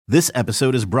This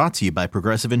episode is brought to you by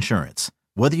Progressive Insurance.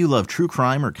 Whether you love true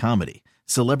crime or comedy,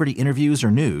 celebrity interviews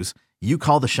or news, you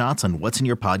call the shots on what's in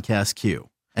your podcast queue.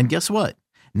 And guess what?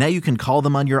 Now you can call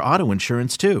them on your auto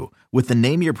insurance too with the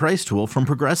Name Your Price tool from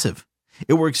Progressive.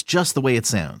 It works just the way it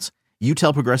sounds. You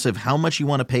tell Progressive how much you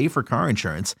want to pay for car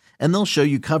insurance, and they'll show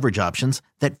you coverage options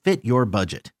that fit your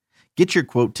budget. Get your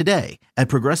quote today at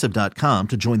Progressive.com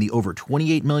to join the over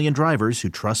 28 million drivers who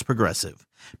trust Progressive.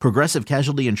 Progressive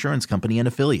Casualty Insurance Company and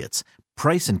Affiliates.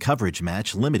 Price and coverage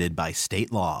match limited by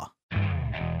state law.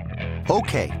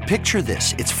 Okay, picture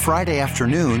this. It's Friday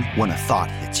afternoon when a thought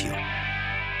hits you.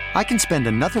 I can spend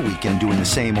another weekend doing the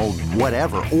same old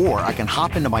whatever, or I can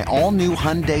hop into my all-new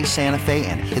Hyundai Santa Fe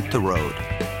and hit the road.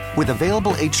 With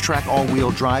available H-Track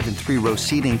all-wheel drive and 3-row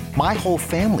seating, my whole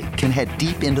family can head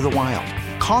deep into the wild.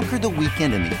 Conquer the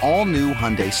weekend in the all-new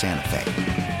Hyundai Santa Fe.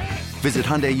 Visit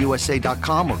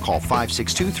HyundaiUSA.com or call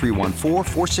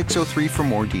 562-314-4603 for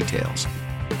more details.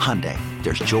 Hyundai,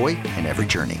 there's joy in every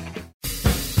journey.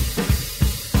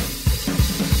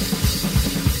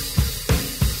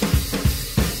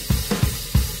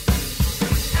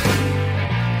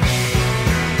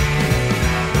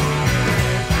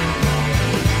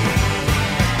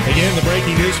 Again, the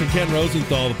breaking news from Ken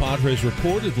Rosenthal. The Padres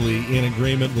reportedly in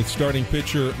agreement with starting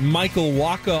pitcher Michael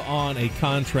Wacha on a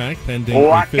contract pending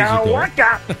a physical.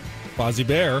 Fozzie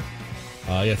Bear.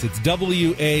 Yes, it's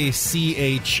W-A-C-H-A,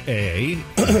 in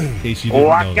case you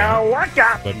didn't know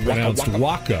that, but pronounced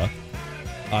Waka.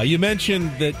 You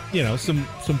mentioned that, you know, some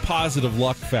positive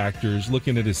luck factors.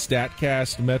 Looking at his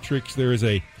StatCast metrics, there's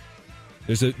a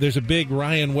big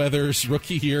Ryan Weathers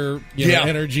rookie year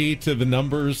energy to the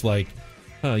numbers. Like,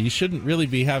 you shouldn't really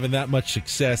be having that much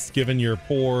success given your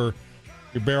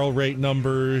barrel rate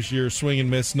numbers, your swing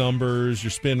and miss numbers, your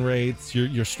spin rates,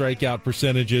 your strikeout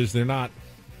percentages. They're not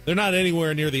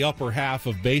anywhere near the upper half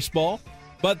of baseball.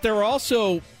 But they're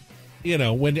also, you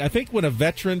know, when a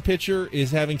veteran pitcher is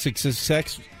having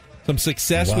some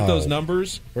success with those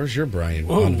numbers. Where's your Brian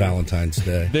on Valentine's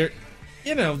Day? There,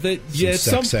 you know,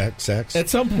 sex. At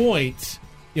some point,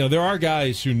 you know, there are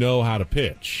guys who know how to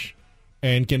pitch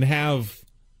and can have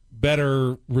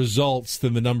better results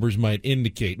than the numbers might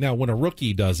indicate. Now, when a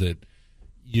rookie does it,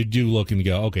 you do look and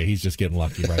go, okay, he's just getting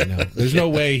lucky right now. There's no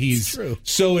way he's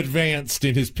so advanced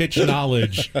in his pitch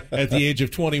knowledge at the age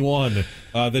of 21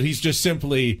 that he's just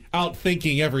simply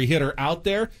outthinking every hitter out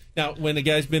there. Now, when a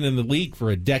guy's been in the league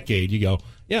for a decade, you go,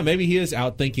 yeah, maybe he is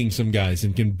outthinking some guys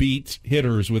and can beat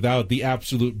hitters without the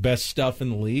absolute best stuff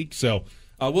in the league. So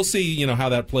we'll see, you know, how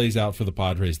that plays out for the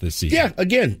Padres this season. Yeah,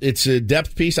 again, it's a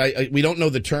depth piece. We don't know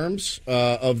the terms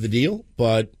of the deal,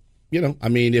 but, you know, I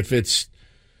mean, if it's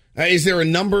is there a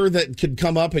number that could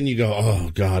come up and you go, oh,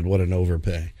 God, what an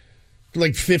overpay?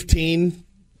 Like 15,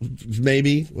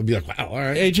 maybe? Would be like, wow, all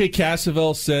right. A.J.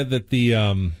 Cassavell said that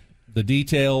the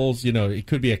details, you know, it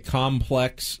could be a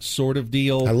complex sort of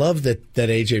deal. I love that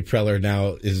A.J. Preller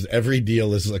now every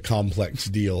deal is a complex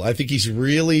deal. I think he's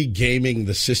really gaming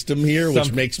the system here,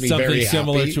 which makes me very happy.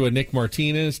 Something similar to a Nick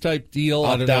Martinez type deal.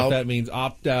 I don't know if that means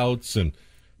opt-outs and,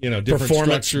 you know, different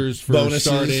structures for bonuses,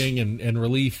 starting and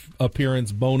relief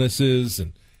appearance bonuses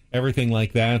and everything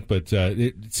like that. But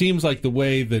it seems like the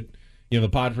way that, you know,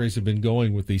 the Padres have been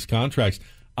going with these contracts.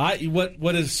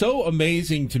 What is so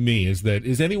amazing to me is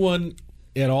anyone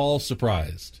at all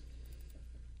surprised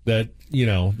that, you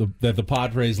know, that the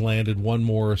Padres landed one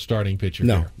more starting pitcher?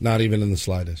 No, here? Not even in the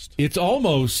slightest. It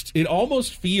almost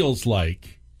feels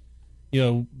like, you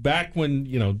know, back when,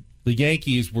 you know, the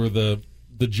Yankees were the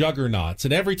juggernauts,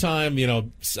 and every time, you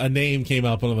know, a name came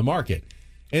up on the market,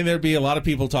 and there'd be a lot of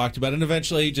people talked about it, and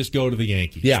eventually just go to the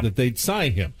Yankees, that they'd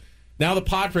sign him. Now the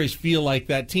Padres feel like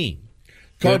that team.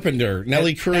 Carpenter,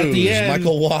 Nelly Cruz,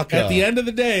 Michael Wacha. At the end of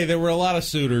the day, there were a lot of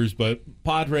suitors, but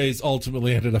Padres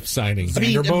ultimately ended up signing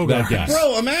Xander Bogaerts.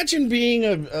 Bro, imagine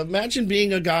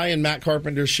being a guy in Matt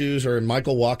Carpenter's shoes or in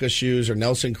Michael Wacha's shoes or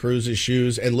Nelson Cruz's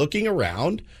shoes and looking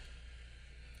around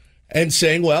and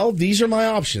saying, well, these are my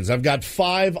options. I've got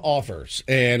 5 offers.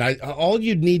 And all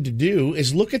you'd need to do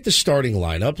is look at the starting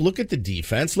lineup, look at the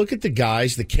defense, look at the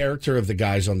guys, the character of the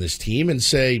guys on this team, and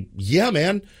say, yeah,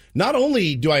 man, not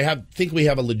only do I think we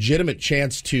have a legitimate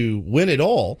chance to win it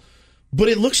all, but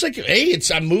it looks like,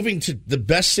 I'm moving to the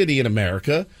best city in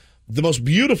America, the most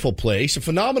beautiful place, a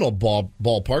phenomenal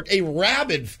ballpark, a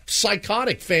rabid,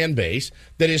 psychotic fan base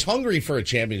that is hungry for a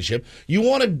championship. You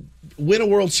want to win a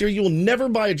World Series, you will never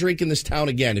buy a drink in this town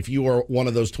again if you are one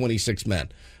of those 26 men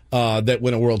that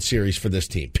win a World Series for this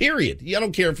team. Period. I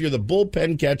don't care if you're the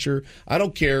bullpen catcher. I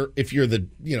don't care if you're the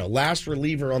last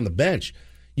reliever on the bench.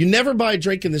 You never buy a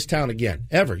drink in this town again,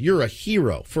 ever. You're a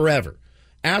hero forever.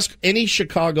 Ask any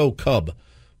Chicago Cub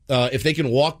if they can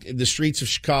walk the streets of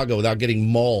Chicago without getting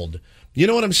mauled. You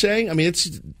know what I'm saying? I mean,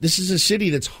 this is a city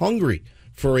that's hungry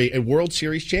for a World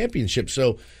Series championship.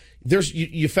 So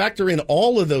you factor in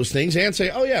all of those things and say,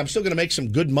 oh, yeah, I'm still going to make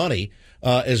some good money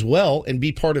as well and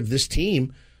be part of this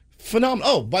team.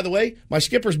 Phenomenal. Oh, by the way, my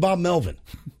skipper's Bob Melvin,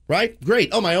 right? Great.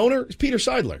 Oh, my owner is Peter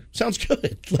Seidler. Sounds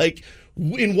good. Like,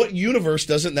 in what universe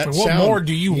doesn't that sound? What more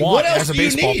do you want as a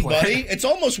baseball player? Buddy? It's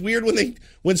almost weird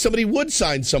when somebody would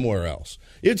sign somewhere else.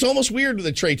 It's almost weird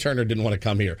that Trey Turner didn't want to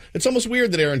come here. It's almost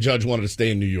weird that Aaron Judge wanted to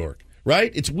stay in New York,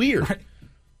 right? It's weird. Right.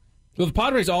 Well, the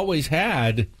Padres always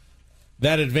had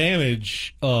that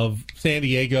advantage of San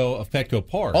Diego, of Petco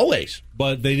Park. Always.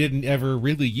 But they didn't ever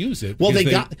really use it. Well,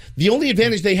 the only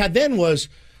advantage they had then was,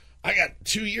 I got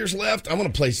 2 years left. I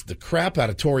want to play the crap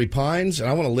out of Torrey Pines, and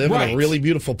I want to live in a really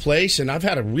beautiful place. And I've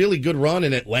had a really good run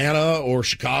in Atlanta or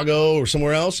Chicago or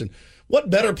somewhere else. And what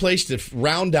better place to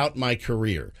round out my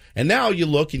career? And now you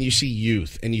look and you see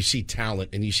youth, and you see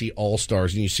talent, and you see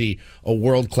all-stars, and you see a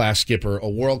world-class skipper, a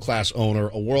world-class owner,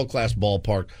 a world-class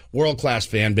ballpark, world-class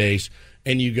fan base.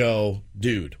 And you go,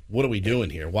 dude, what are we doing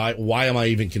here? Why am I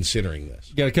even considering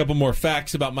this? Got a couple more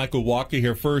facts about Michael Wacha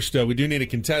here. First, we do need a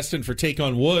contestant for Take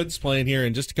on Woods playing here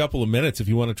in just a couple of minutes if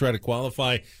you want to try to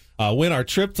qualify. Win our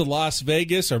trip to Las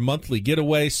Vegas, our monthly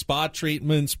getaway, spa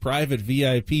treatments, private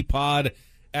VIP pod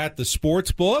at the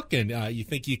sports book. And you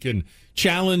think you can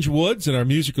challenge Woods in our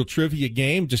musical trivia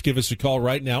game, just give us a call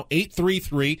right now,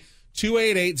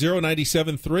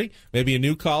 833-288-0973. Maybe a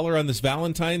new caller on this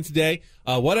Valentine's Day.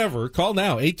 Whatever, call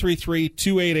now,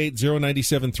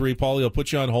 833-288-0973. Paulie will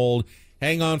put you on hold.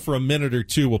 Hang on for a minute or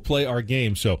two. We'll play our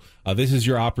game. So this is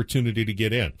your opportunity to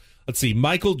get in. Let's see.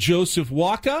 Michael Joseph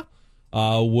Wacha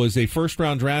was a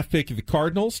first-round draft pick of the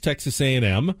Cardinals, Texas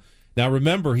A&M. Now,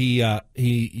 remember,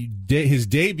 his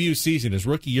debut season, his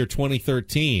rookie year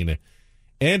 2013,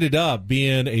 ended up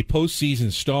being a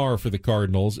postseason star for the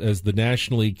Cardinals as the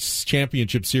National League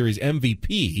Championship Series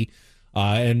MVP.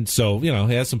 And so, he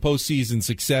has some postseason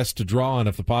success to draw on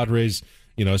if the Padres,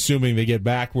 assuming they get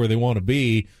back where they want to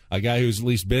be. A guy who's at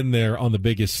least been there on the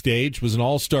biggest stage, was an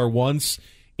all-star once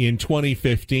in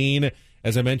 2015.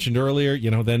 As I mentioned earlier,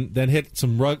 then hit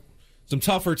some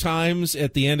tougher times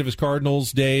at the end of his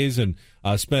Cardinals days and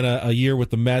spent a year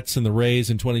with the Mets and the Rays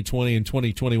in 2020 and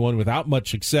 2021 without much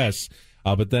success.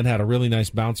 But then had a really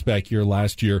nice bounce-back year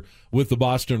last year with the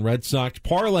Boston Red Sox,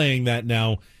 parlaying that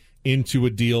now into a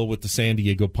deal with the San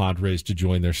Diego Padres to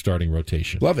join their starting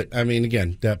rotation. Love it. I mean,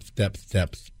 again, depth. That's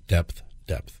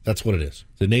what it is.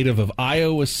 The native of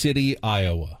Iowa City,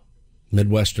 Iowa.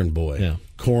 Midwestern boy. Yeah.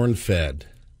 Corn-fed.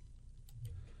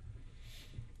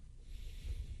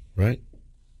 Right?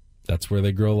 That's where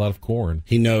they grow a lot of corn.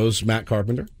 He knows Matt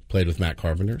Carpenter. Played with Matt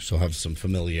Carpenter, so have some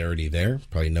familiarity there.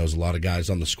 Probably knows a lot of guys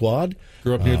on the squad.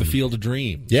 Grew up near the Field of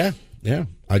Dreams. Yeah.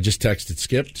 I just texted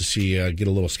Skip to see get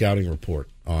a little scouting report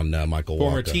on Michael Wacha.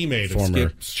 Former teammate of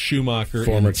Skip Schumacher.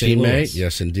 Former teammate,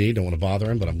 yes, indeed. Don't want to bother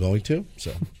him, but I'm going to.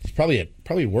 So he's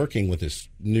probably working with his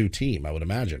new team, I would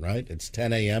imagine, right? It's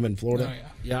 10 a.m. in Florida. Oh,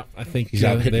 yeah, I think he's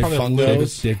out hitting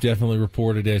fungos. They've definitely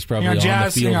reported he's probably on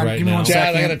the field right now.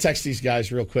 Chad, I got to text these guys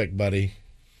real quick, buddy.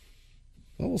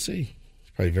 Well, we'll see.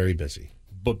 Probably very busy.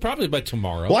 But probably by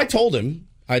tomorrow. Well, I told him.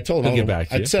 I'll get back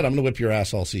to you. I said, I'm going to whip your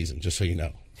ass all season, just so you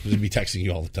know. I'm going to be texting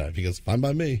you all the time. He goes, fine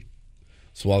by me.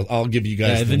 So I'll give you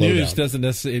guys the news lowdown. Doesn't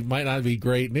necessarily, it might not be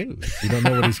great news. You don't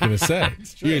know what he's going to say.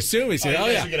 You assume he's saying,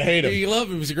 you're going to hate him. You love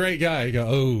him. He's a great guy. You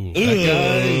go,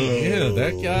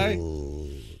 that guy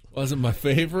wasn't my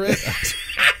favorite.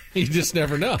 You just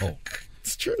never know.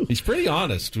 It's true. He's pretty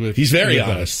honest with. He's very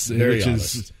honest. Very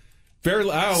honest.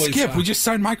 Skip, we just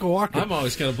signed Michael Wacha. I'm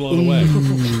always kind of blown away.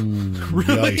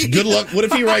 Really? Nice. Good luck. What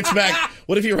if he writes back?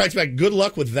 Good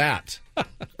luck with that.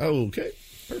 Okay.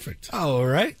 Perfect. All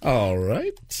right. I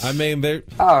mean, there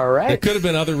could have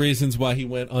been other reasons why he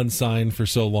went unsigned for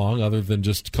so long, other than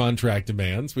just contract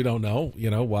demands. We don't know,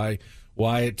 why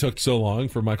it took so long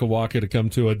for Michael Wacha to come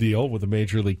to a deal with a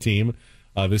major league team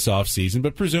this offseason.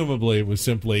 But presumably it was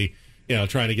simply,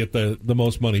 trying to get the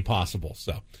most money possible.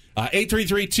 So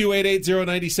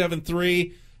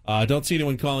 833-288-0973. Don't see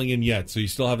anyone calling in yet, so you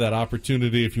still have that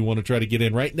opportunity if you want to try to get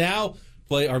in right now.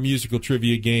 Play our musical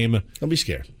trivia game. Don't be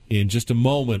scared. In just a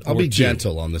moment. I'll be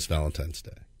gentle on this Valentine's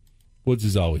Day. Woods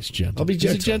is always gentle. I'll be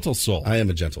gentle. He's a gentle soul. I am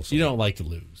a gentle soul. You don't like to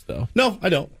lose, though. No, I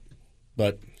don't.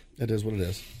 But it is what it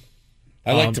is.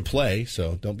 I like to play,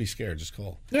 so don't be scared. Just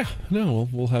call. Yeah, no,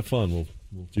 we'll have fun. We'll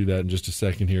do that in just a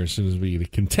second here as soon as we get a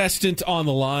contestant on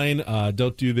the line.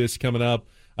 Don't do this coming up.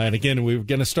 And again, we're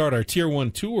going to start our Tier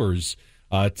 1 tours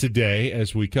today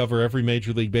as we cover every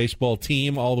Major League Baseball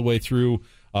team all the way through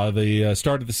the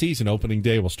start of the season, opening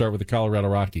day. We'll start with the Colorado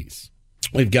Rockies.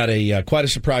 We've got quite a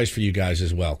surprise for you guys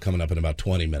as well coming up in about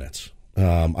 20 minutes.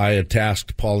 I had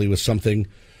tasked Paulie with something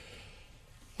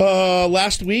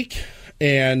last week,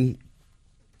 and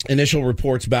initial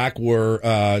reports back were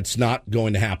it's not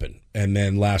going to happen. And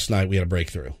then last night we had a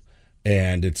breakthrough,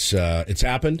 and it's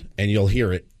happened, and you'll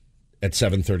hear it at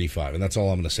 7:35, and that's all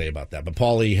I'm going to say about that. But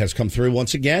Paulie has come through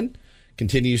once again,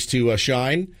 continues to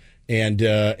shine and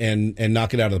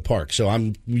knock it out of the park.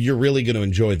 So you're really going to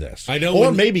enjoy this. I know,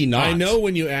 or maybe not. I know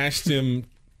when you asked him,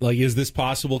 like, is this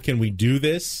possible? Can we do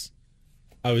this?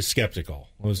 I was skeptical.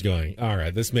 I was going, all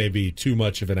right, this may be too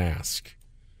much of an ask,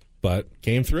 but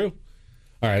came through.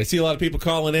 All right, I see a lot of people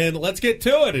calling in. Let's get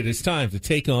to it. It is time to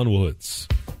take on Woods.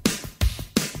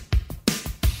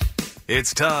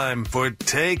 It's time for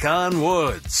Take on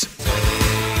Woods.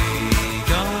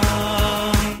 Take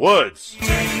on Woods.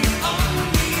 Take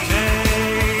on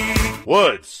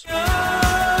Woods. All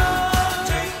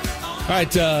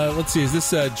right, let's see. Is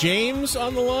this James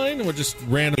on the line? We're just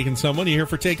randoming someone. You here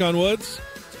for Take on Woods?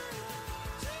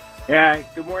 Yeah,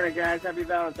 good morning, guys. Happy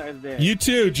Valentine's Day. You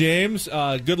too, James.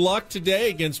 Good luck today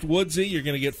against Woodsy. You're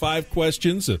going to get 5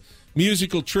 questions of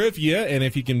musical trivia, and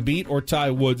if you can beat or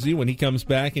tie Woodsy when he comes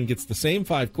back and gets the same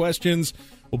 5 questions,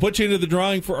 we'll put you into the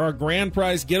drawing for our grand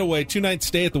prize getaway, 2-night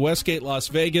stay at the Westgate Las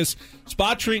Vegas,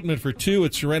 spa treatment for 2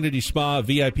 at Serenity Spa,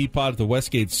 VIP pod at the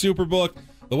Westgate Superbook.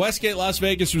 The Westgate Las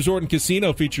Vegas Resort and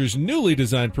Casino features newly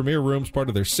designed premier rooms, part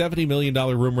of their $70 million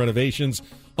room renovations.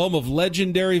 Home of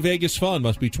legendary Vegas fun.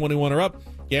 Must be 21 or up.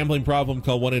 Gambling problem?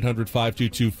 Call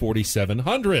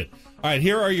 1-800-522-4700. All right,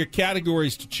 here are your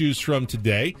categories to choose from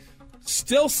today.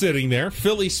 Still sitting there,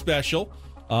 Philly Special.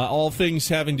 All things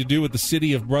having to do with the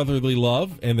city of brotherly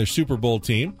love and their Super Bowl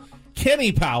team.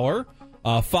 Kenny Power.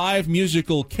 5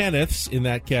 musical Kenneths in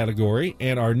that category.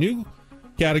 And our new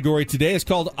category today is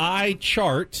called I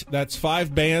Chart. That's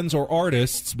 5 bands or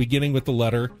artists beginning with the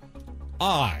letter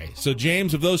I. So,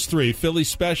 James, of those 3, Philly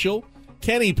Special,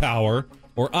 Kenny Power,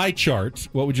 or I Chart,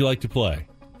 what would you like to play?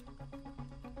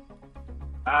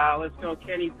 Let's go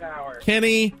Kenny Power.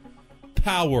 Kenny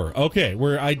Power. Okay,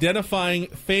 we're identifying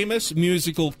famous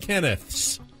musical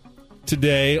Kenneths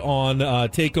today on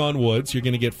Take on Woods. You're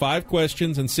going to get 5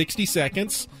 questions in 60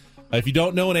 seconds. If you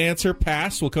don't know an answer,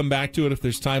 pass. We'll come back to it if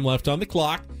there's time left on the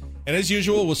clock. And as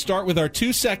usual, we'll start with our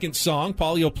 2-second song.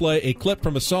 Paulie will play a clip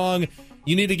from a song.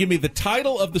 You need to give me the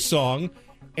title of the song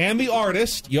and the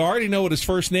artist. You already know what his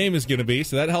first name is going to be,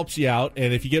 so that helps you out.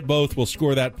 And if you get both, we'll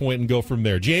score that point and go from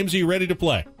there. James, are you ready to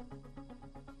play?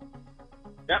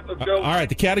 Yep, let's go. All right,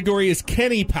 the category is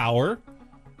Kenny Power.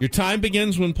 Your time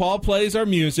begins when Paul plays our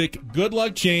music. Good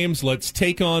luck, James. Let's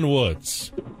take on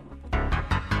Woods.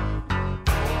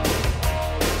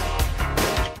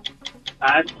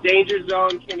 Danger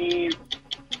Zone, Kenny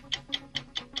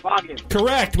Loggins.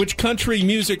 Correct. Which country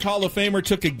music Hall of Famer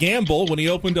took a gamble when he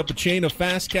opened up a chain of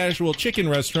fast casual chicken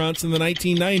restaurants in the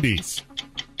 1990s?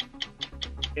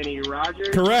 Kenny Rogers.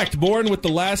 Correct. Born with the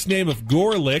last name of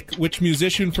Gorlick, which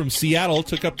musician from Seattle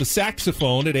took up the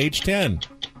saxophone at age 10?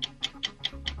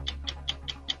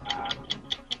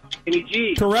 Kenny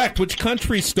G. Correct. Which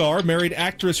country star married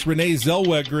actress Renee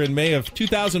Zellweger in May of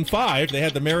 2005? They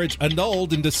had the marriage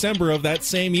annulled in December of that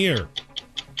same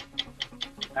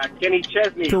Kenny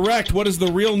Chesney. Correct. What is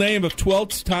the real name of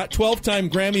 12-time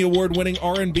Grammy Award-winning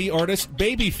R&B artist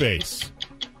Babyface?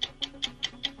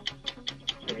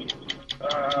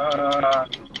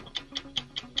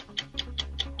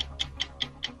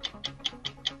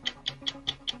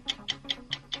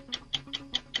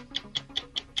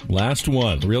 Last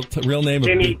one. Real name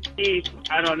Kenny of Keith.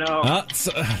 I don't know.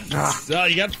 So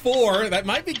you got 4. That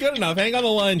might be good enough. Hang on the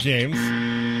line, James.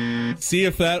 See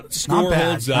if that score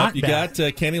holds up. You got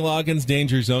Kenny Loggins,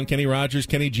 Danger Zone, Kenny Rogers,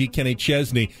 Kenny G, Kenny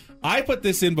Chesney. I put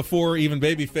this in before even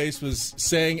Babyface was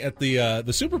saying at the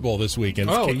Super Bowl this weekend.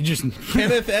 Oh, you just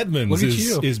Kenneth Edmonds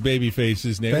is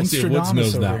Babyface's name. We'll see if Woods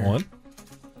knows that one.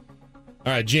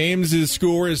 All right, James's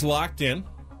score is locked in.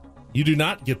 You do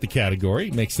not get the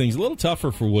category. Makes things a little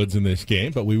tougher for Woods in this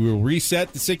game, but we will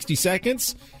reset the 60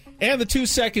 seconds and the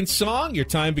 2-second song. Your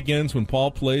time begins when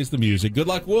Paul plays the music. Good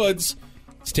luck, Woods.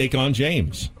 Let's take on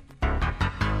James.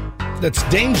 That's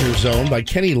Danger Zone by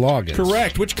Kenny Loggins.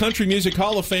 Correct. Which country music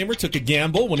Hall of Famer took a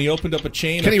gamble when he opened up a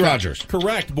chain? Kenny Rogers.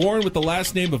 Correct. Born with the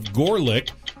last name of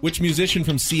Gorlick, which musician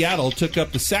from Seattle took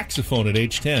up the saxophone at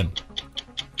age 10?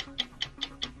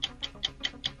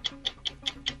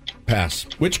 Pass.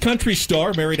 Which country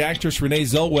star married actress Renee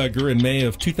Zellweger in May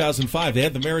of 2005? They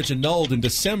had the marriage annulled in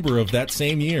December of that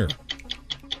same year.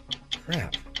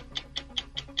 Crap.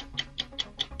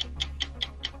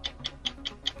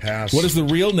 Pass. What is the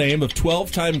real name of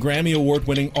 12-time Grammy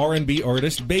Award-winning R&B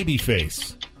artist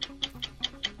Babyface?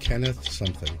 Kenneth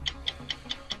something.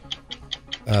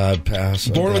 Pass.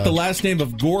 Born with the last name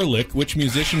of Gorlick, which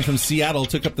musician from Seattle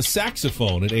took up the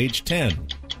saxophone at age 10?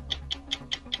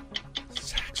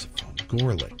 Saxophone.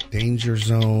 Gorlick. Danger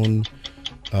Zone.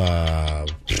 I'm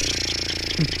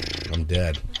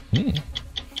dead.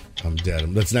 I'm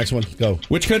dead. Let's next one. Go.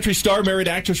 Which country star married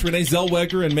actress Renee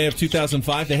Zellweger in May of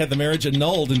 2005? They had the marriage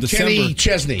annulled in December. Kenny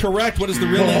Chesney. Correct. What is the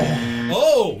real name?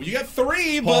 Oh, you got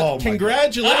 3, but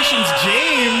congratulations,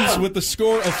 James, with the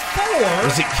score of 4.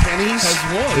 Was it Kenny's?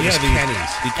 Has won. It was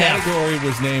Kenny's. The category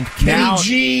was named Kenny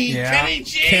G. Yeah. Kenny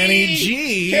G. Kenny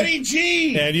G. Kenny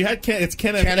G. And you had it's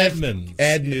Kenneth Edmonds.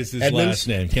 Is his last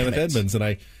name. Kenneth Edmonds. And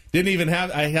I didn't even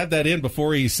have, I had that in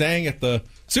before he sang at the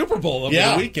Super Bowl over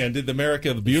the weekend, did the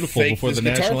America the Beautiful before the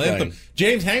national anthem.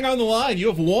 James, hang on the line. You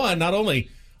have won, not only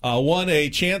won a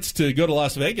chance to go to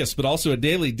Las Vegas, but also a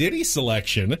Daily Ditty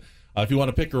selection. If you want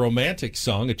to pick a romantic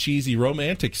song, a cheesy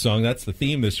romantic song, that's the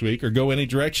theme this week, or go any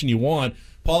direction you want.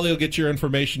 Paulie will get your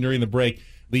information during the break.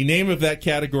 The name of that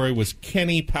category was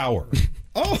Kenny Power.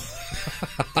 Oh.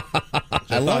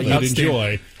 I love you'd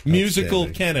enjoy. Musical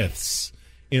Kenneths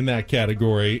in that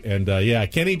category. And,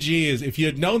 Kenny G is, if you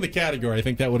had known the category, I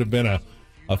think that would have been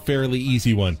a fairly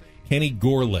easy one. Kenny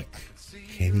Gorlick.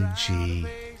 Kenny G.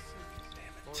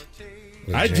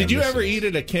 Did you ever eat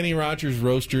at a Kenny Rogers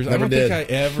Roasters? I don't think I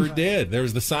ever did. There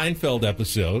was the Seinfeld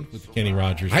episode with the Kenny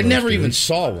Rogers Roasters. I never even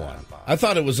saw one. I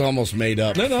thought it was almost made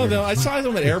up. No. I saw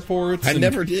them at airports. I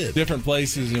never did. Different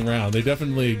places around. They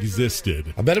definitely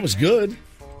existed. I bet it was good.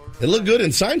 It looked good in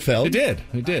Seinfeld.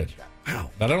 It did.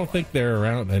 Wow. But I don't think they're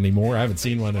around anymore. I haven't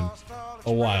seen one in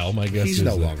a while. My guess he's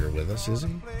no longer with us, is he?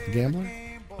 The gambler?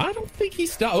 I don't think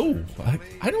he's still. Oh,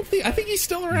 I think he's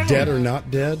still around. Dead or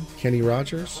not dead? Kenny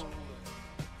Rogers?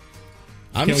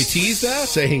 Can we tease that?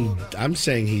 I'm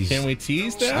saying he's. Can we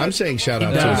tease that? I'm saying shout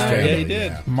out to his family. Yeah, he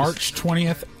did. Yeah. March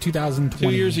 20th,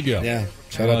 2020. 2 years ago. Yeah.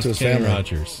 Shout out to his family.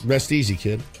 Rogers. Rest easy,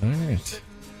 kid. All right.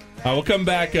 We'll come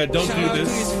back. Don't Do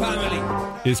This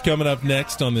is coming up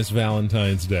next on this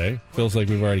Valentine's Day. Feels like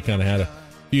we've already kind of had a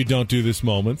few Don't Do This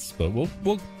moments, but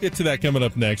we'll get to that coming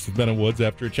up next with Ben and Woods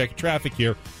after a check of traffic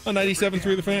here on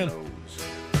 97.3 The Fan.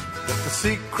 The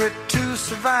secret to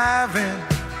surviving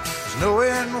is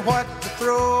knowing what to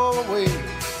throw away,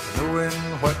 knowing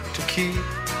what to keep,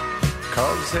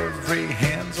 'cause every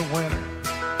hand's a winner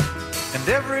and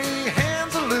every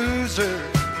hand's a loser.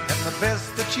 And the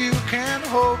best that you can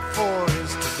hope for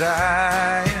is to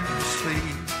die in your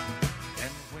sleep.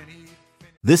 And when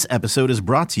This episode is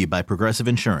brought to you by Progressive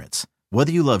Insurance.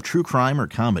 Whether you love true crime or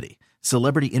comedy,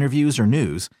 celebrity interviews or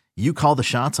news, you call the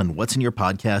shots on what's in your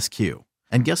podcast queue.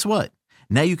 And guess what?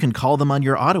 Now you can call them on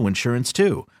your auto insurance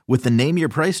too with the Name Your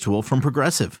Price tool from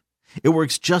Progressive. It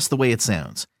works just the way it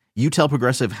sounds. You tell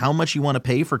Progressive how much you want to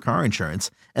pay for car insurance,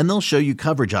 and they'll show you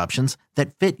coverage options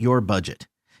that fit your budget.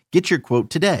 Get your quote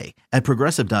today at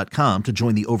Progressive.com to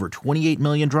join the over 28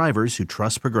 million drivers who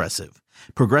trust Progressive.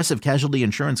 Progressive Casualty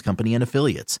Insurance Company and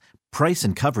Affiliates. Price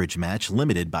and coverage match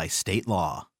limited by state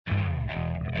law.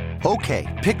 Okay,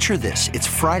 picture this. It's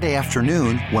Friday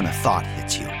afternoon when a thought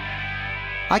hits you.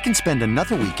 I can spend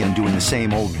another weekend doing the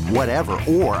same old whatever,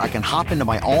 or I can hop into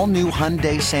my all-new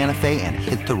Hyundai Santa Fe and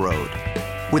hit the road.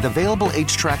 With available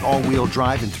H-Track all-wheel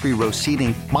drive and 3-row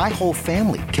seating, my whole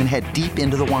family can head deep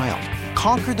into the wild.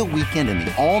 Conquer the weekend in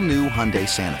the all-new Hyundai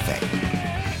Santa Fe.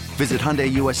 Visit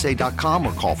HyundaiUSA.com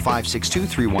or call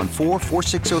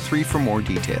 562-314-4603 for more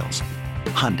details.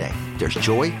 Hyundai, there's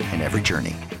joy in every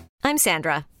journey. I'm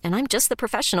Sandra, and I'm just the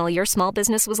professional your small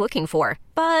business was looking for.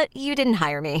 But you didn't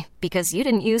hire me because you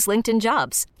didn't use LinkedIn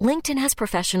Jobs. LinkedIn has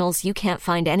professionals you can't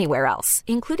find anywhere else,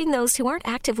 including those who aren't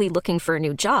actively looking for a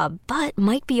new job, but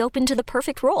might be open to the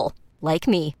perfect role, like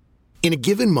me. In a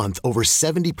given month, over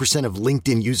 70% of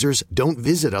LinkedIn users don't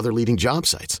visit other leading job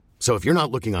sites. So if you're not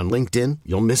looking on LinkedIn,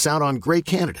 you'll miss out on great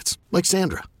candidates like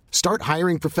Sandra. Start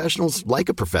hiring professionals like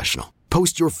a professional.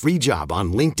 Post your free job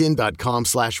on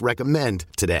linkedin.com/recommend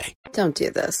today. Don't do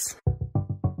this.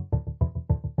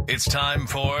 It's time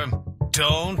for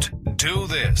Don't Do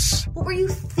This. What were you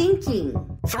thinking?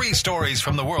 3 stories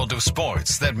from the world of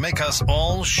sports that make us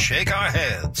all shake our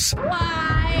heads.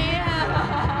 Why?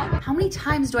 How many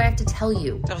times do I have to tell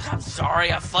you? I'm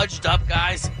sorry, I fudged up,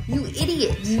 guys. You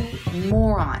idiot. You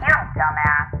moron. You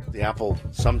dumbass. The apple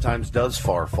sometimes does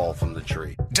fall from the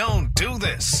tree. Don't do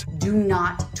this. Do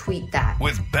not tweet that.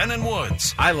 With Ben and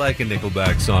Woods. I like a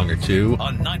Nickelback song or two.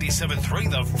 On 97.3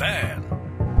 The Fan.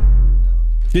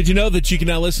 Did you know that you can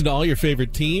now listen to all your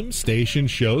favorite teams,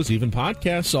 stations, shows, even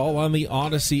podcasts, all on the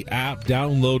Odyssey app?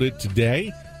 Download it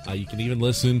today. You can even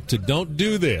listen to Don't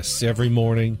Do This every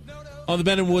morning on the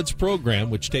Ben and Woods program,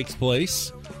 which takes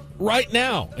place right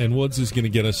now. And Woods is going to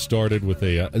get us started with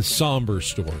a somber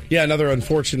story. Yeah, another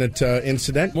unfortunate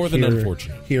incident. More than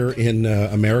unfortunate. Here in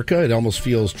America. It almost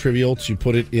feels trivial to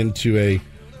put it into a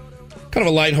kind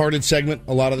of a lighthearted segment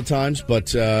a lot of the times.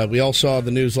 But we all saw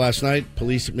the news last night.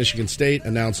 Police at Michigan State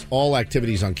announced all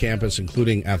activities on campus,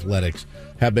 including athletics,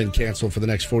 have been canceled for the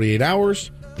next 48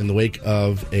 hours in the wake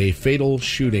of a fatal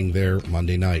shooting there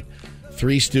Monday night.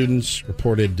 3 students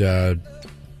reported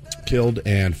killed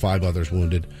and 5 others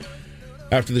wounded.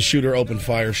 After the shooter opened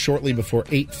fire shortly before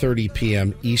 8:30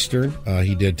 p.m. Eastern,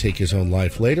 he did take his own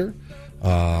life later.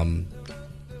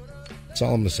 That's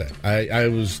all I'm going to say. I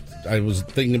was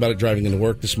thinking about it driving into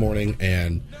work this morning,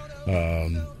 and yeah.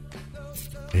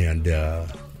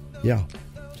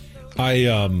 I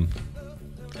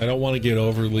don't want to get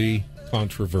overly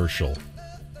controversial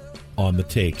on the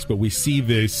takes, but we see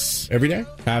this every day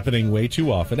happening way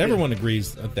too often. Everyone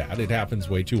agrees that it happens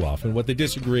way too often. What they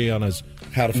disagree on is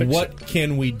how to fix what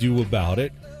can we do about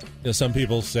it. Some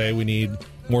people say we need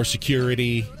more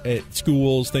security at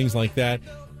schools, things like that.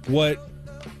 What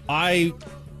I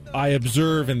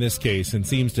observe in this case, and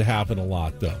seems to happen a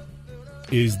lot, though,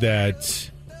 is that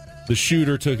the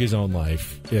shooter took his own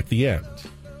life at the end.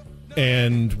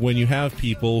 And when you have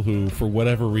people who, for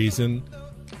whatever reason,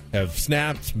 have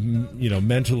snapped,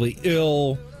 mentally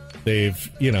ill,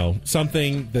 they've,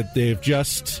 something that they've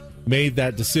just made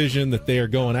that decision that they are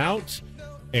going out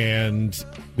and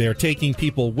they're taking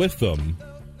people with them,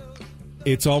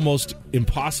 it's almost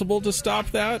impossible to stop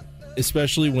that,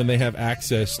 especially when they have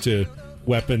access to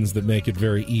weapons that make it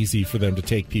very easy for them to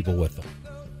take people with them.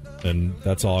 And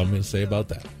that's all I'm going to say about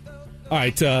that. All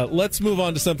right, let's move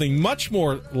on to something much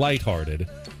more lighthearted.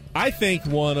 I think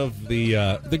one of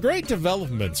the great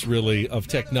developments, really, of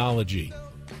technology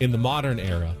in the modern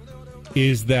era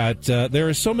is that there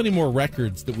are so many more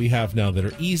records that we have now that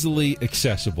are easily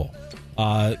accessible.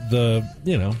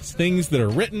 Things that are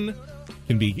written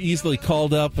can be easily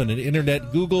called up in an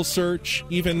internet Google search.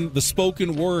 Even the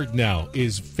spoken word now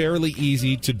is fairly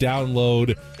easy to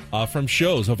download from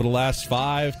shows over the last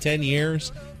 5-10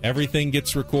 years. Everything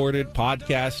gets recorded,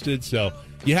 podcasted, so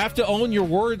you have to own your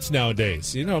words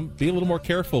nowadays. Be a little more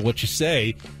careful what you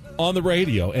say on the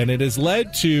radio. And it has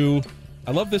led to,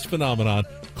 I love this phenomenon,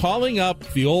 calling up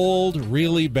the old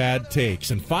really bad takes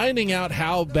and finding out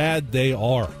how bad they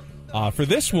are. For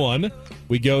this one,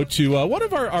 we go to one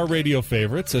of our radio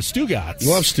favorites, Stugotz.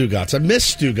 Love Stugotz. I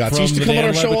miss Stugotz. He used to come on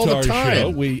our show all the time. Show.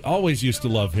 We always used to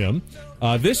love him.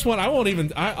 This one,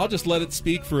 I'll just let it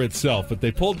speak for itself, but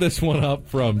they pulled this one up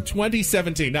from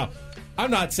 2017. Now, I'm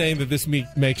not saying that this makes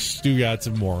Stugotz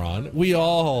a moron. We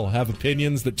all have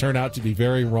opinions that turn out to be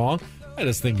very wrong. I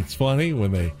just think it's funny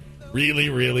when they really,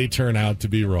 really turn out to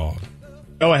be wrong.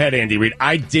 Go ahead, Andy Reid.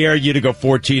 I dare you to go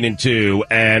 14-2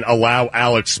 and allow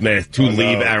Alex Smith to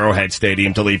leave Arrowhead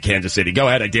Stadium to leave Kansas City. Go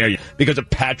ahead, I dare you. Because of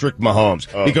Patrick Mahomes.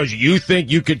 Because you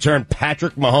think you could turn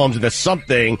Patrick Mahomes into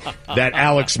something that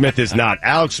Alex Smith is not.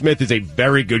 Alex Smith is a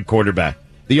very good quarterback.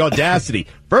 The audacity,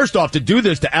 first off, to do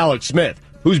this to Alex Smith,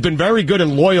 who's been very good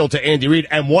and loyal to Andy Reid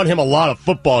and won him a lot of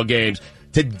football games,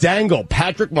 to dangle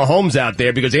Patrick Mahomes out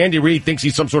there because Andy Reid thinks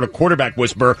he's some sort of quarterback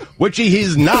whisperer, which he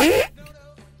is not.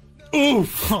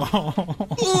 Oof.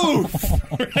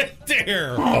 Oof. Right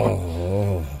there.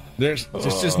 Oh. There's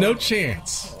just no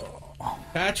chance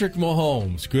Patrick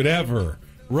Mahomes could ever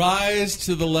rise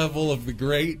to the level of the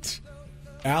great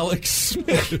Alex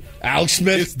Smith. Alex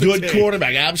Smith, good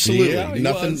quarterback. Absolutely.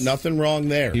 Yeah, nothing wrong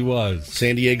there. He was.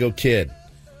 San Diego kid.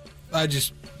 I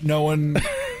just, knowing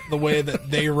the way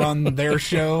that they run their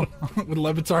show with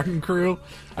LeBatard and crew,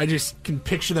 I just can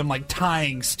picture them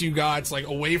tying Stugotz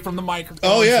away from the microphone.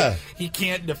 Oh yeah, so he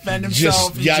can't defend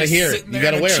himself. You gotta hear it. You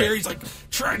gotta wear it. He's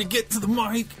trying to get to the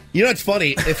mic. You know, it's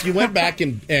funny if you went back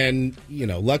and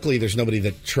luckily there's nobody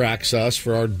that tracks us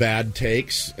for our bad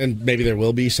takes, and maybe there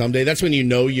will be someday. That's when you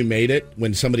know you made it,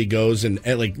 when somebody goes and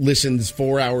listens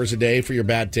 4 hours a day for your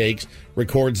bad takes,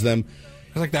 records them.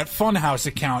 It's like that Funhouse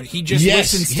account. He just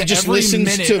listens to every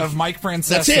minute of Mike Francesa.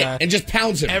 That's it, and just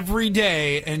pounds him every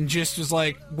day, and just was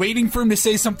waiting for him to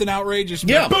say something outrageous.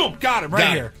 Yeah, boom, got him right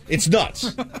here. It's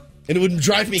nuts, and it would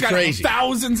drive me crazy.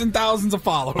 Thousands and thousands of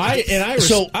followers.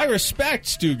 I respect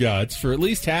Stugotz for at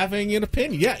least having an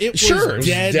opinion. Yeah, it was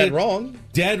dead wrong.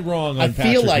 Dead wrong. On I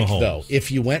feel Patrick Mahomes. Though,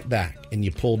 if you went back and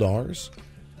you pulled ours,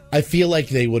 I feel like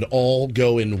they would all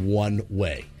go in one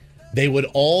way. They would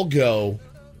all go,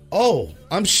 oh,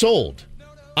 I'm sold.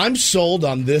 I'm sold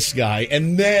on this guy.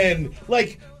 And then,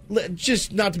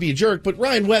 just not to be a jerk, but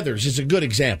Ryan Weathers is a good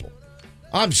example.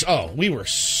 We were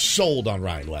sold on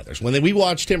Ryan Leathers. When we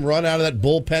watched him run out of that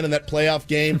bullpen in that playoff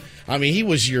game, I mean, he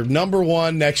was your number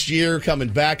one next year coming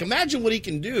back. Imagine what he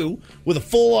can do with a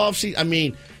full offseason. I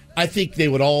mean, I think they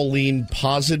would all lean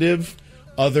positive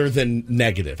other than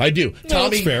negative. I do. No,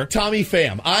 that's fair. Tommy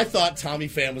Pham. I thought Tommy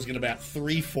Pham was going to bat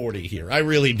 340 here. I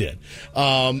really did.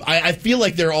 I feel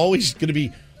like there are always going to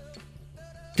be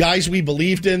guys we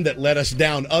believed in that let us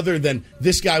down other than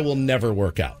this guy will never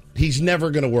work out. He's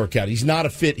never going to work out. He's not a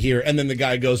fit here, and then the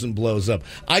guy goes and blows up.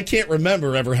 I can't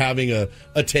remember ever having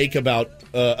a take about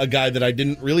a guy that I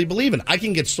didn't really believe in. I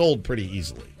can get sold pretty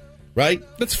easily, right?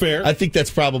 That's fair. I think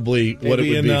that's probably what it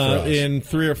would be for us. In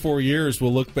 3 or 4 years,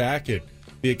 we'll look back at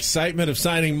the excitement of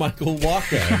signing Michael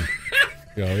Wacha.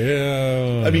 Go,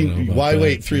 yeah. I mean, why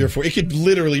wait 3 or 4? It could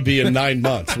literally be in 9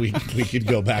 months. We could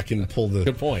go back and pull the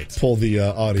Good point. Pull the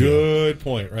audio. Good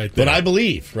point, right there. But I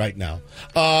believe right now.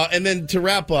 And then to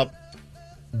wrap up,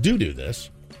 do this.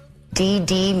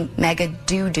 DD Mega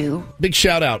Doo-Doo. Big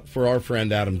shout out for our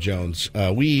friend Adam Jones.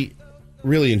 We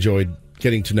really enjoyed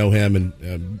getting to know him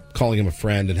and calling him a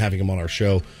friend and having him on our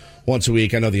show once a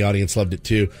week. I know the audience loved it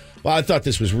too. Well, I thought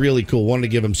this was really cool. Wanted to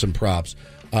give him some props.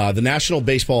 The National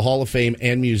Baseball Hall of Fame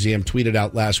and Museum tweeted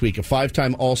out last week a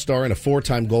 5-time All-Star and a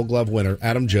 4-time Gold Glove winner,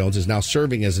 Adam Jones, is now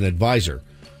serving as an advisor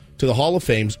to the Hall of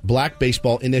Fame's Black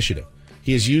Baseball Initiative.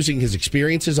 He is using his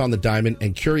experiences on the diamond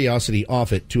and curiosity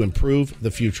off it to improve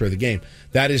the future of the game.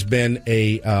 That has been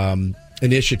a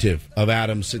initiative of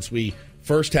Adam since we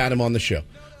first had him on the show.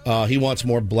 He wants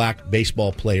more black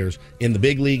baseball players in the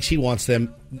big leagues. He wants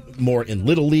them more in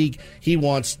Little League. He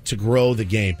wants to grow the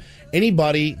game.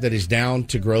 Anybody that is down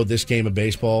to grow this game of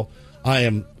baseball, I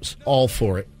am all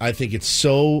for it. I think it's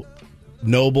so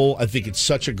noble. I think it's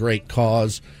such a great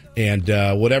cause. And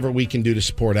whatever we can do to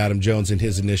support Adam Jones and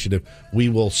his initiative, we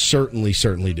will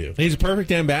certainly do. He's a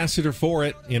perfect ambassador for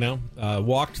it, you know.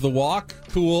 Walked the walk,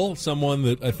 cool. Someone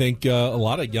that I think a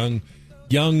lot of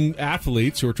young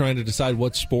athletes who are trying to decide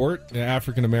what sport,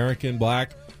 African-American,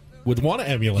 black, would want to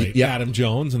emulate Adam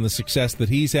Jones and the success that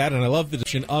he's had. And I love the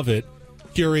addition of it.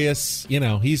 Curious, you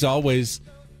know, he's always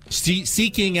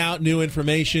seeking out new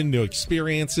information, new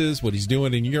experiences, what he's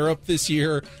doing in Europe this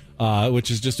year,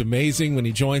 which is just amazing when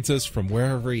he joins us from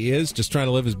wherever he is, just trying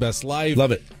to live his best life.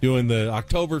 Love it. Doing the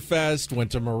Oktoberfest,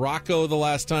 went to Morocco the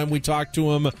last time we talked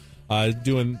to him,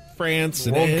 doing France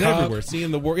and everywhere,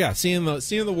 seeing the world, seeing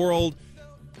the world,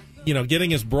 you know,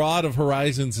 getting as broad of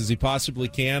horizons as he possibly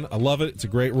can. I love it. It's a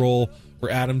great role for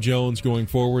Adam Jones going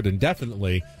forward, and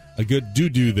definitely a good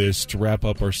do this to wrap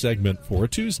up our segment for a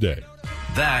Tuesday.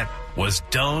 That was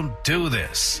Don't Do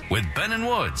This with Ben and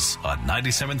Woods on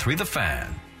 97.3 The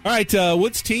Fan. All right,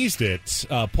 Woods teased it.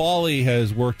 Paulie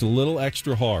has worked a little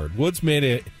extra hard. Woods made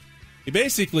it. He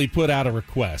basically put out a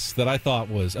request that I thought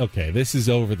was, okay, this is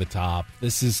over the top.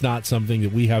 This is not something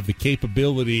that we have the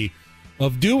capability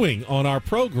of doing on our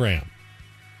program.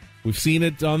 We've seen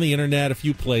it on the internet a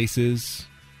few places.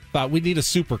 Thought we need a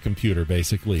supercomputer,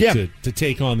 basically, to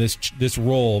take on this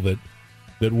role that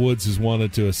Woods has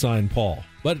wanted to assign Paul.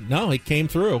 But no, it came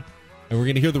through, and we're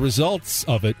going to hear the results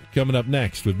of it coming up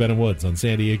next with Ben and Woods on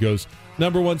San Diego's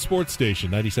 #1 sports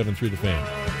station, 97.3 The Fan.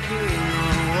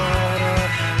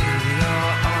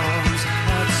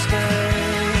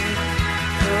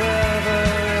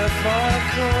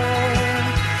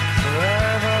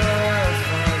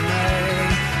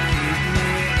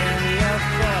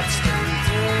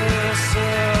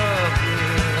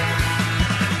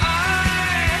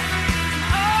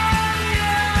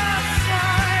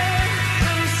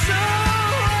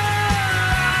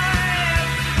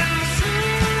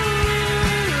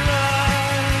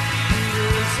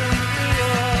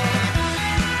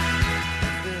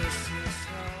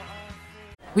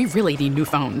 We really need new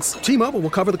phones. T-Mobile will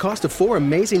cover the cost of 4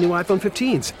 amazing new iPhone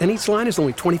 15s, and each line is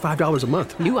only $25 a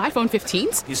month. New iPhone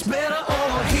 15s? It's better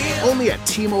over here. Only at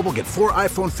T-Mobile, get 4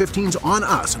 iPhone 15s on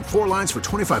us and 4 lines for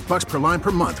 $25 per line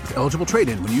per month with eligible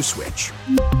trade-in when you switch.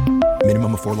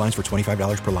 Minimum of 4 lines for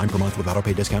 $25 per line per month with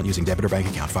autopay discount using debit or bank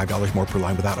account. $5 more per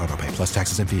line without autopay, plus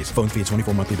taxes and fees. Phone fee at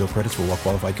 24 monthly bill credits for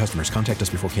well-qualified customers. Contact us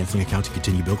before canceling account to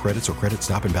continue bill credits or credit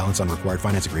stop and balance on required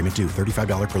finance agreement due.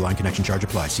 $35 per line connection charge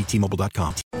applies. See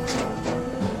T-Mobile.com.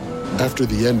 After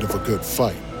the end of a good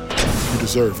fight, you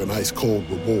deserve an ice-cold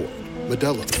reward.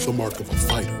 Modelo is the mark of a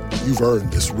fighter. You've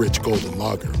earned this rich golden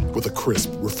lager with a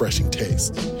crisp, refreshing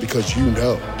taste. Because you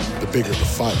know, the bigger the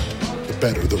fight, the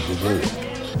better the reward.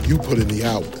 You put in the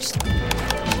hours,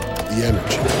 the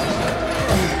energy,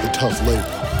 the tough labor.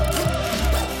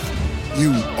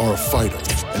 You are a fighter,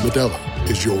 and Modelo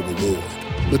is your reward.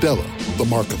 Modelo, the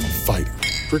mark of a fighter.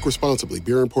 Drink responsibly.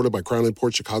 Beer imported by Crown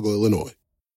Imports, Chicago, Illinois.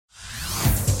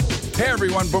 Hey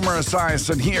everyone, Boomer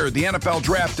Esiason here. The NFL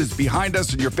Draft is behind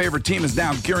us and your favorite team is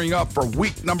now gearing up for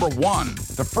week number 1.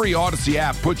 The free Odyssey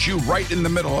app puts you right in the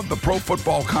middle of the pro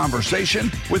football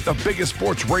conversation with the biggest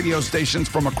sports radio stations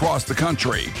from across the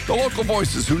country. The local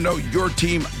voices who know your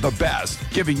team the best,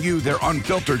 giving you their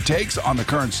unfiltered takes on the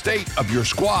current state of your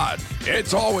squad.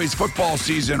 It's always football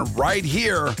season right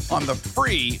here on the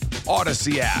free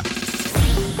Odyssey app.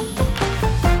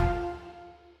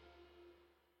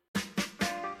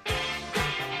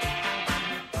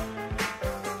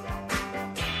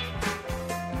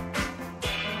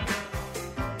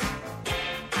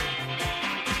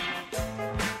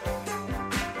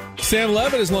 Sam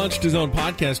Levitt has launched his own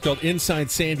podcast called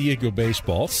Inside San Diego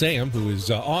Baseball. Sam, who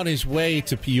is on his way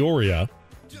to Peoria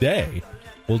today,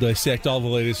 will dissect all the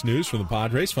latest news from the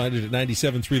Padres. Find it at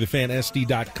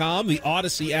 973thefansd.com, the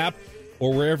Odyssey app,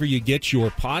 or wherever you get your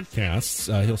podcasts.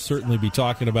 He'll certainly be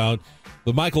talking about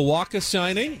the Michael Wacha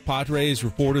signing. Padres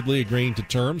reportedly agreeing to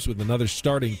terms with another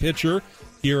starting pitcher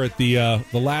here at the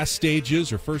last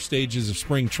stages or first stages of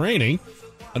spring training.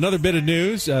 Another bit of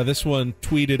news, this one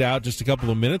tweeted out just a couple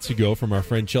of minutes ago from our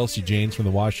friend Chelsea Janes from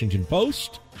the Washington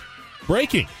Post.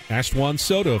 Breaking. Asked Juan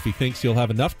Soto if he thinks he'll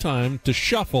have enough time to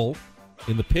shuffle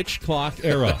in the pitch clock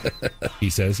era. He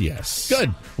says yes. Good.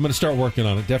 I'm going to start working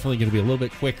on it. Definitely going to be a little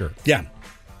bit quicker. Yeah.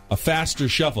 A faster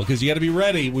shuffle, because you got to be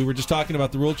ready. We were just talking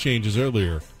about the rule changes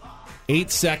earlier. 8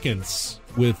 seconds.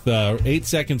 With 8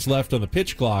 seconds left on the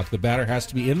pitch clock, the batter has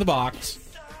to be in the box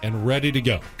and ready to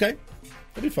go. Okay.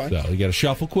 That'd be fine. So you got to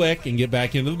shuffle quick and get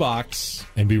back into the box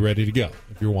and be ready to go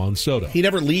if you're Juan Soto. He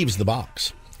never leaves the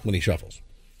box when he shuffles.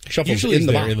 Shuffles Usually in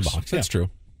the there box. in the box. That's true.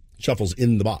 Shuffles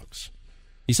in the box.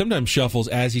 He sometimes shuffles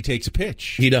as he takes a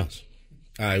pitch. He does.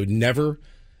 I would never,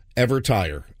 ever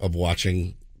tire of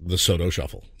watching the Soto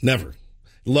shuffle. Never.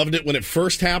 Loved it when it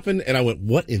first happened, and I went,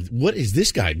 what is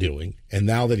this guy doing? And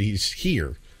now that he's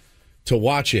here to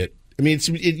watch it, I mean,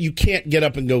 you can't get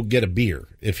up and go get a beer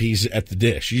if he's at the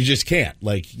dish. You just can't.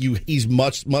 He's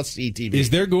must-see TV.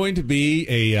 Is there going to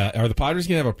be are the Padres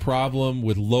going to have a problem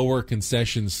with lower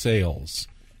concession sales?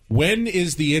 When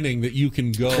is the inning that you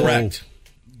can go Correct.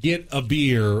 Get a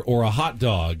beer or a hot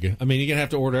dog? I mean, you're going to have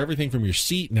to order everything from your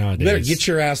seat nowadays. You better get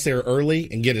your ass there early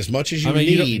and get as much as you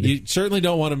need. You certainly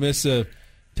don't want to miss a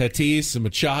Tatis, a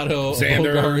Machado,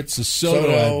 Xander, a Bogarts, a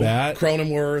Soto at bat.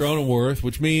 Cronenworth,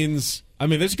 which means... I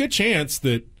mean, there's a good chance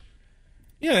that,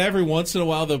 every once in a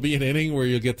while there'll be an inning where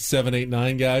you'll get the 7, 8,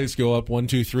 9 guys go up 1,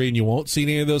 2, 3, and you won't see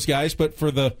any of those guys. But for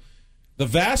the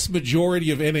vast majority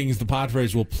of innings the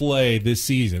Padres will play this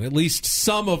season, at least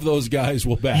some of those guys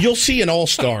will bat. You'll see an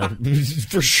all-star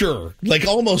for sure. Like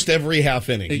almost every half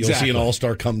inning, You'll see an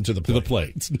all-star come to the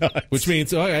plate. It's nuts. Which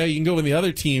means, you can go with the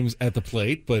other teams at the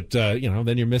plate, but,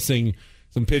 then you're missing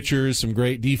some pitchers, some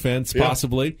great defense,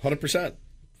 possibly. 100%.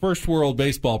 First world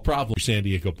baseball problem for San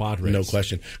Diego Padres. No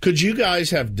question. Could you guys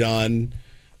have done,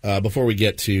 before we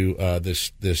get to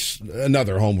this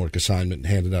another homework assignment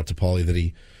handed out to Paulie that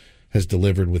he has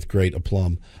delivered with great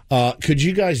aplomb, could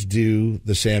you guys do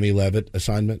the Sammy Levitt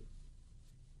assignment?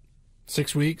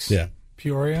 6 weeks? Yeah.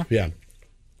 Peoria? Yeah.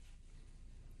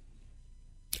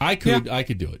 I could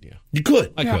do it, yeah. You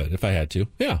could? I could if I had to.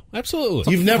 Yeah,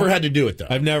 absolutely. You've never had to do it, though?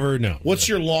 I've never, no. What's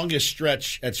your longest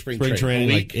stretch at spring training?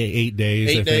 Like 8 days,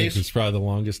 8 I days? think. It's probably the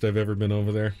longest I've ever been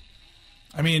over there.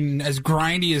 I mean, as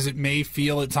grindy as it may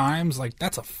feel at times,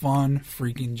 that's a fun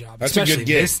freaking job. That's especially a good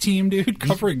gig. This team, dude,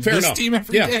 covering Fair this enough. team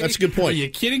every day. Yeah, that's a good point. Are you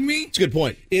kidding me? It's a good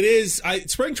point. It is.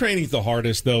 Spring training's the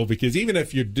hardest, though, because even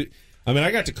if you're...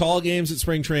 I got to call games at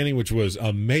spring training, which was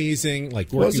amazing,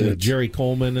 like working with Jerry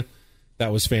Coleman.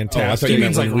 That was fantastic. I thought you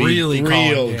meant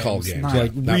real call games.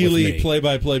 Like really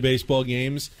play-by-play baseball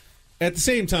games. At the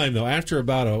same time, though, after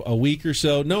about a week or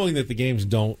so, knowing that the games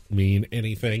don't mean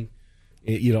anything,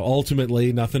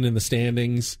 ultimately nothing in the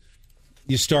standings,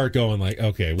 you start going like,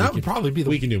 okay, would probably be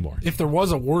we can do more. If there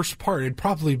was a worst part, it'd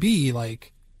probably be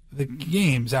like the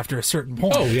games after a certain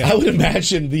point. Oh, yeah. I would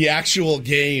imagine the actual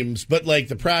games, but like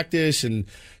the practice and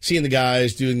seeing the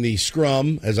guys doing the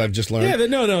scrum, as I've just learned.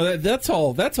 Yeah, that's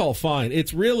all fine.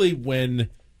 It's really when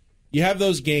you have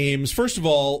those games. First of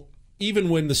all, even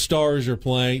when the Stars are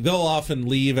playing, they'll often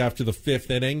leave after the 5th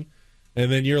inning, and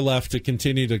then you're left to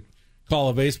continue to call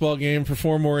a baseball game for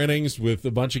 4 more innings with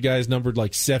a bunch of guys numbered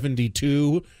like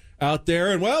 72 out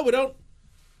there. And, well, we don't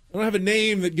have a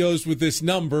name that goes with this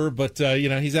number, but,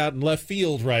 he's out in left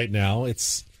field right now.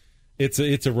 It's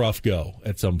a rough go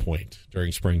at some point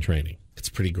during spring training. It's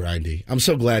pretty grindy. I'm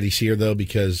so glad he's here, though,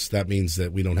 because that means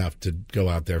that we don't have to go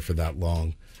out there for that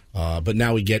long. But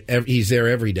now he's there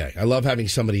every day. I love having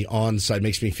somebody on site.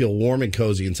 Makes me feel warm and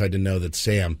cozy inside to know that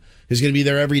Sam is going to be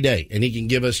there every day, and he can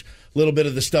give us a little bit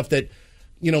of the stuff that,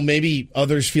 maybe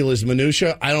others feel is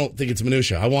minutia. I don't think it's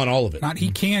minutia. I want all of it. Not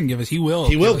he can give us. He will.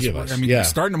 He will give us. I mean,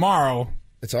 starting tomorrow,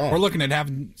 it's on. We're looking at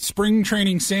having spring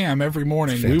training Sam every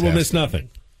morning. Fantastic. We will miss nothing.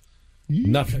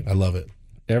 Nothing. I love it.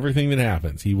 Everything that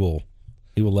happens, he will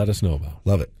let us know about.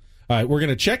 Love it. All right, we're going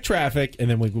to check traffic, and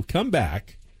then when we come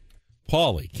back,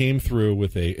 Paulie came through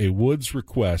with a Woods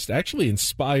request, actually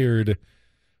inspired,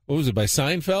 what was it, by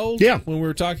Seinfeld? Yeah. When we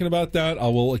were talking about that. I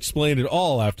will explain it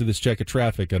all after this check of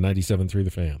traffic on 97.3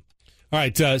 The Fan. All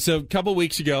right, so a couple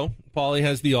weeks ago, Paulie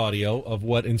has the audio of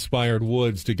what inspired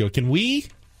Woods to go, can we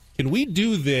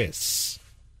do this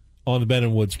on the Ben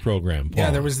and Woods program, Paulie?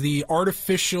 Yeah, there was the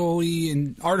artificial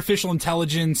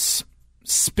intelligence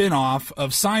spin-off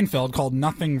of Seinfeld called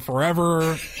Nothing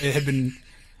Forever. It had been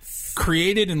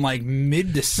created in like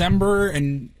mid-December,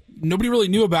 and nobody really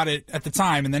knew about it at the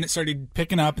time, and then it started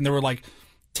picking up, and there were like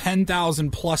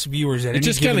 10,000 plus viewers at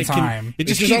any given time. It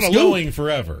just keeps going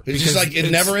forever. It's just like a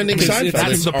never-ending Seinfeld.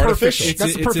 That's the artificial.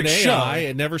 It's an AI.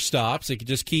 It never stops. It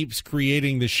just keeps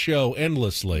creating the show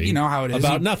endlessly. You know how it is.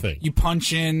 About nothing. You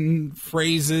punch in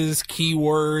phrases,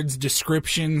 keywords,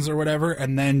 descriptions, or whatever,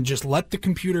 and then just let the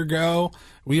computer go.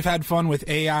 We've had fun with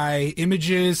AI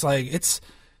images. Like it's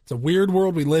a weird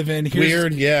world we live in.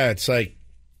 It's like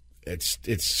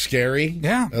it's scary.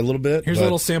 Yeah, a little bit. Here's a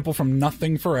little sample from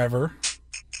Nothing Forever.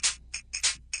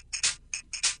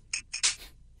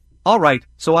 All right,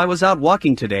 so I was out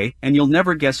walking today, and you'll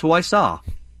never guess who I saw.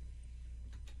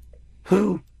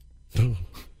 Who?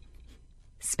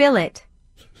 Spill it.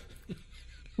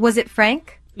 Was it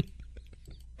Frank?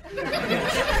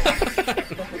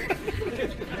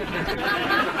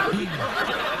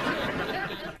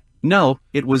 No,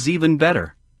 it was even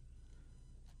better.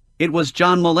 It was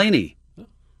John Mulaney.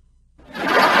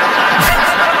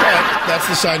 That's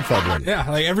the Seinfeld one. Yeah,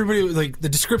 like everybody, like the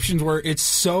descriptions were, it's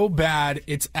so bad,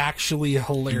 it's actually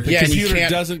hilarious. The computer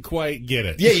doesn't quite get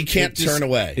it. Yeah, you can't turn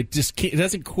away. It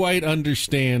doesn't quite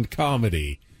understand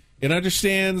comedy. It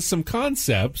understands some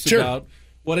concepts about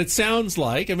what it sounds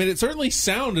like. I mean, it certainly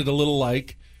sounded a little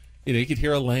like, you could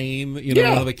hear Elaine,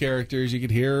 one of the characters. You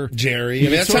could hear Jerry. I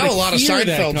mean, that's how a lot of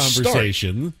Seinfeld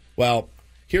conversation. Start. Well,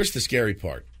 here's the scary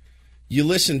part. You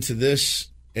listen to this,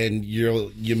 and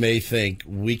you may think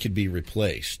we could be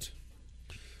replaced.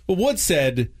 Well, Wood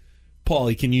said,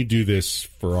 Paulie, can you do this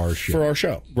for our show? For our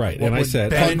show. Right. What and I said,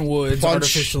 Ben Wood's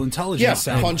artificial intelligence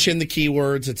sound punch in the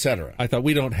keywords, etc. I thought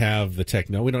we don't have the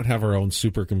techno. We don't have our own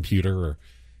supercomputer or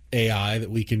AI that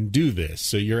we can do this.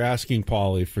 So you're asking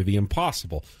Paulie for the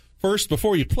impossible. First,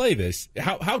 before you play this,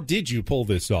 how did you pull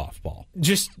this off, Paul?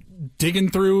 Just digging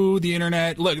through the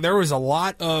internet. Look, there's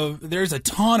a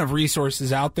ton of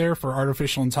resources out there for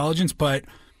artificial intelligence, but,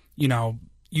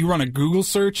 you run a Google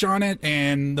search on it,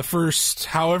 and the first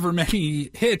however many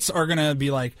hits are going to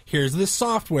be like, here's this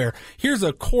software. Here's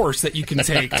a course that you can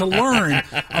take to learn.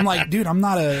 I'm like, dude, I'm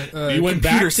not a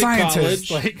computer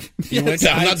scientist. Like,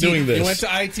 I'm not doing this. You went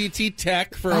to ITT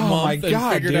Tech for a month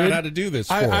and figured out how to do this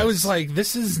for us. I was like,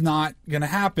 this is not going to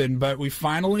happen, but we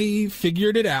finally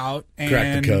figured it out. And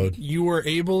cracked the code. You were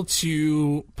able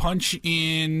to punch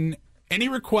in any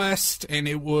request, and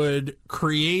it would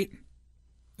create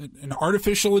an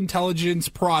artificial intelligence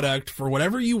product for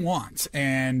whatever you want.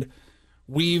 And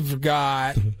we've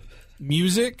got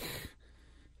music.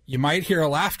 You might hear a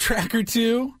laugh track or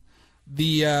two.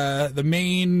 The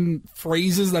main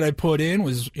phrases that I put in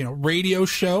was, radio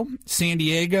show, San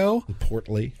Diego.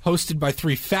 Portly. Hosted by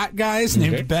three fat guys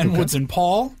named Ben Woods and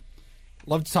Paul.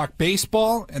 Love to talk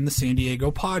baseball and the San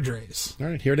Diego Padres. All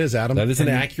right, here it is, Adam. That is an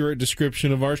accurate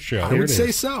description of our show. I would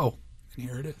say so. And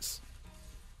here it is.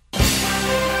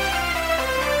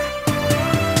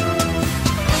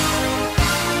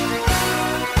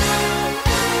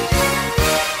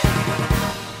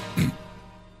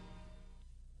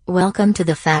 Welcome to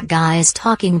the Fat Guys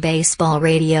Talking Baseball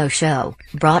radio show,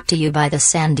 brought to you by the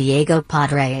San Diego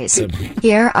Padres.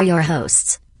 Here are your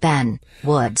hosts, Ben,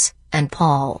 Woods, and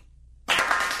Paul. Yay.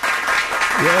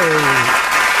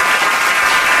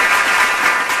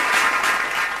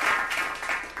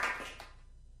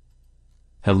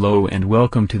 Hello and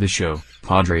welcome to the show,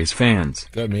 Padres fans.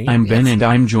 That me? I'm Ben and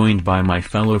I'm joined by my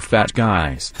fellow fat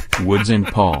guys, Woods and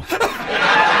Paul.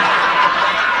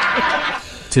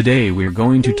 Today we're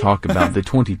going to talk about the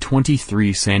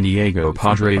 2023 San Diego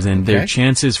Padres and their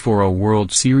chances for a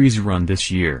World Series run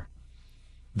this year.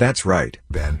 That's right,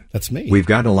 Ben. That's me. We've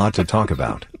got a lot to talk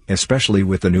about, especially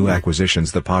with the new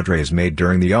acquisitions the Padres made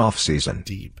during the off-season.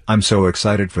 I'm so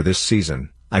excited for this season,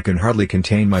 I can hardly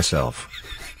contain myself.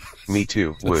 Me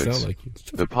too, That Woods. sound like you.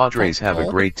 The Padres have a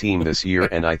great team this year,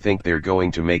 and I think they're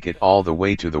going to make it all the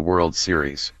way to the World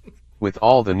Series. With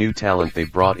all the new talent they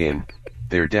brought in,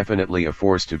 they're definitely a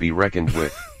force to be reckoned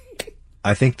with.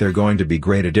 I think they're going to be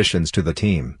great additions to the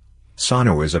team.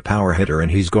 Sano is a power hitter and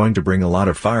he's going to bring a lot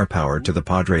of firepower to the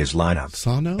Padres lineup.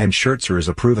 Sano? And Scherzer is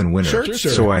a proven winner.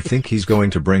 Scherzer. So I think he's going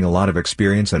to bring a lot of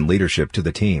experience and leadership to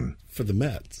the team. For the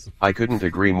Mets. I couldn't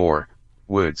agree more,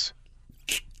 Woods.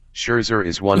 Scherzer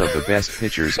is one of the best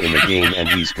pitchers in the game, and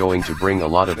he's going to bring a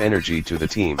lot of energy to the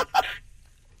team.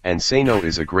 And Sano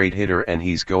is a great hitter, and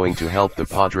he's going to help the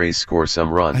Padres score some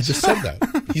runs. I just said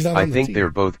that. He's not I on the think team. they're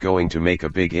both going to make a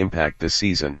big impact this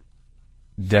season.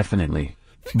 Definitely.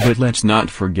 But let's not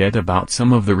forget about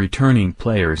some of the returning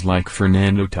players like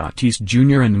Fernando Tatis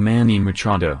Jr. and Manny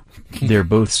Machado. They're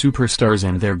both superstars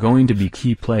and they're going to be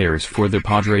key players for the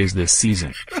Padres this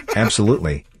season.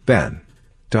 Absolutely, Ben.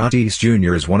 Tatis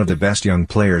Jr. is one of the best young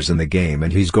players in the game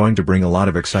and he's going to bring a lot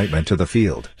of excitement to the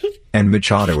field. And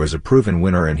Machado is a proven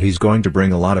winner and he's going to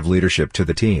bring a lot of leadership to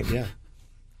the team.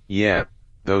 Yeah,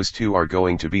 those two are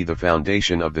going to be the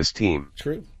foundation of this team.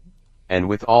 True. And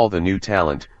with all the new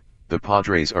talent, the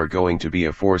Padres are going to be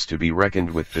a force to be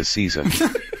reckoned with this season.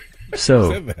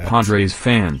 So, Padres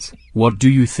fans, what do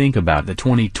you think about the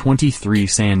 2023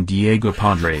 San Diego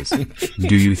Padres?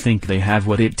 Do you think they have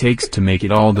what it takes to make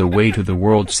it all the way to the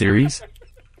World Series?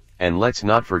 And let's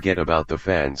not forget about the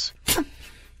fans.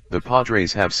 The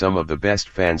Padres have some of the best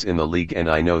fans in the league, and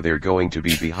I know they're going to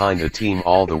be behind the team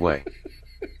all the way.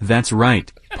 That's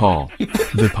right, Paul.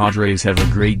 The Padres have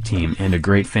a great team and a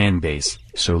great fan base,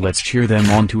 so let's cheer them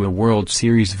on to a World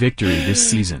Series victory this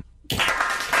season.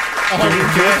 Can we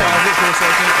pause it for a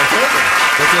second?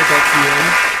 That's it. That's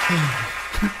the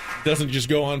end. Doesn't just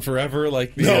go on forever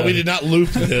like the... No, we did not loop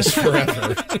this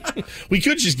forever. We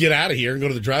could just get out of here and go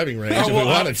to the driving range if we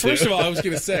wanted to. First of all, I was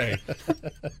going to say,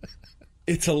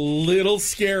 it's a little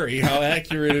scary how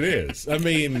accurate it is. I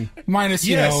mean... Minus,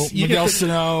 yes, Miguel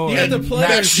Sano and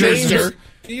Max Scherzer.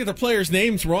 You get the players'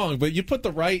 names wrong, but you put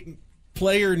the right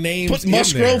player names Put in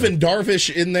Musgrove there. and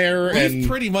Darvish in there. We've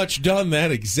pretty much done that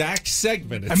exact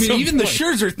segment. I mean, even the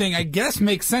Scherzer thing, I guess,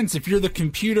 makes sense if you're the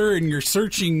computer and you're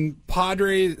searching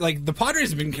Padres. Like, the Padres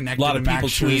have been connected A lot of to people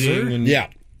Max Scherzer. tweeting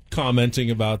and commenting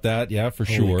about that. Yeah, for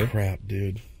Holy sure. crap,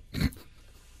 dude.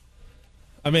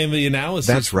 I mean, the analysis...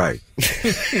 That's right.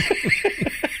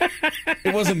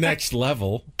 It wasn't next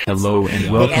level. Hello and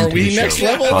welcome are to we the next show,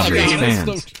 level? Padres I mean,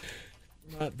 fans.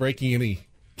 Not breaking any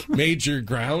major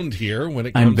ground here when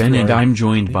it comes I'm Ben to and our... I'm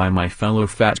joined by my fellow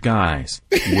fat guys,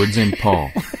 Woods and Paul.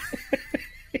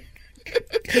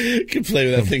 I can play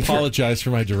with that thing. Apologize for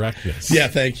my directness. Yeah,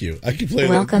 thank you. I can play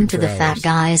Welcome with to that the for Fat hours.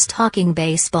 Guys Talking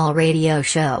Baseball radio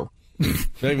show.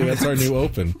 Maybe that's our new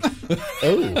open.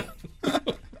 Oh.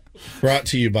 Brought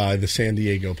to you by the San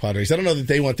Diego Padres. I don't know that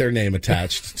they want their name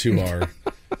attached to our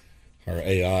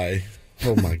AI.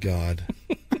 Oh my God.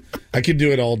 I could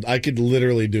do it all. I could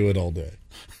literally do it all day.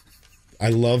 I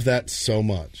love that so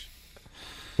much.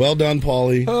 Well done,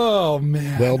 Paulie. Oh,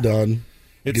 man. Well done.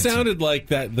 It sounded like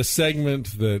that the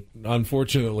segment that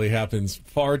unfortunately happens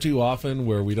far too often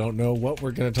where we don't know what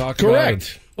we're going to talk about.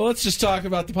 Correct. Well, let's just talk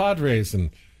about the Padres and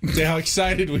say how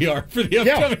excited we are for the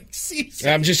upcoming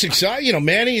season. I'm just excited. You know,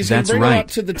 Manny is going That's to bring a lot right,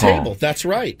 to the Paul. table. That's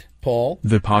right, Paul.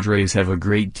 The Padres have a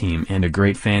great team and a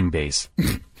great fan base.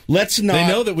 Let's not. They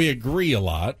know that we agree a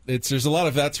lot. There's a lot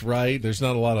of that's right. There's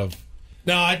not a lot of...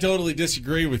 No, I totally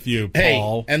disagree with you,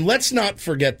 Paul. Hey, and let's not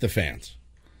forget the fans.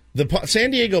 The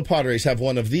San Diego Padres have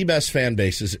one of the best fan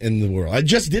bases in the world. I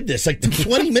just did this like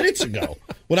 20 minutes ago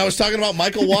when I was talking about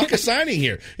Michael Wacha signing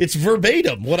here. It's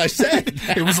verbatim what I said.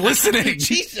 It was listening.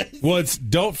 Jesus. Woods,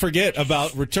 don't forget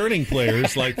about returning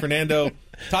players like Fernando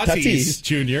Tatis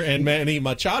Jr. and Manny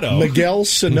Machado. Miguel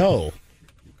Sano.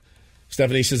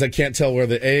 Stephanie says, I can't tell where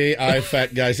the AI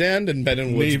fat guys end and Ben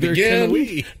and Woods Neither begin. can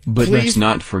we. But Please. let's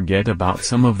not forget about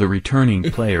some of the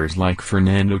returning players like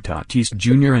Fernando Tatis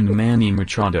Jr. and Manny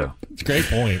Machado. It's a great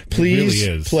point. Please it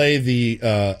really is. play the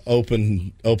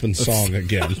open song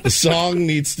again. The song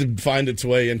needs to find its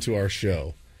way into our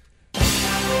show.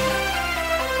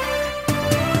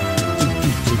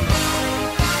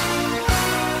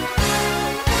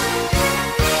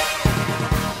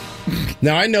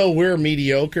 Now, I know we're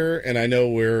mediocre, and I know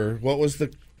what was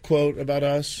the quote about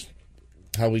us?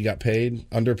 How we got paid?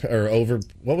 Under or over?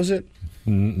 What was it?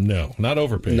 No, not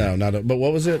overpaid. No, but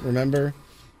what was it? Remember?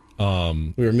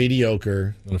 We were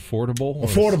mediocre. And affordable?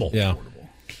 Affordable. Yeah.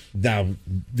 Now,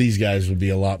 these guys would be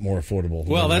a lot more affordable.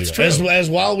 Well, than that's we are. true. As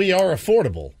while we are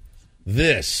affordable,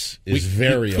 This is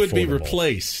very could affordable. be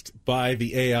replaced by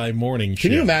the AI morning show.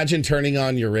 Can you imagine turning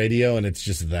on your radio and it's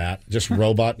just that? Just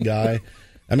robot guy?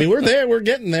 I mean, we're there. We're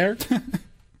getting there.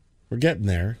 We're getting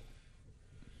there.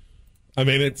 I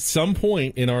mean, at some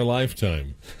point in our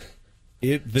lifetime,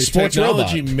 the Sports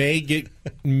technology robot.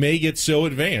 may get so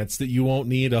advanced that you won't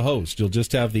need a host. You'll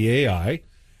just have the AI,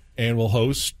 and we'll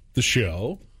host the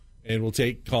show, and we'll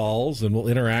take calls, and we'll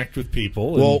interact with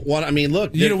people. Well,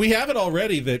 look, we have it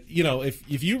already. That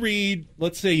if you read,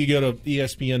 let's say you go to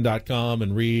ESPN.com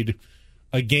and read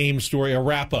a game story, a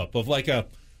wrap up of like a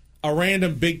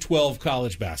random Big 12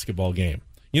 college basketball game.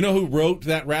 You know who wrote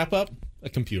that wrap up? A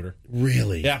computer.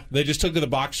 Really? Yeah, they just took to the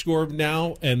box score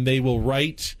now, and they will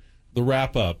write the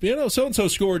wrap-up. So-and-so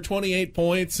scored 28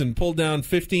 points and pulled down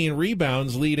 15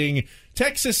 rebounds, leading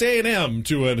Texas A&M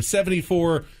to a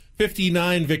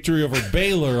 74-59 victory over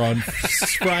Baylor on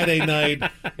Friday night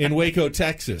in Waco,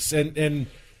 Texas. And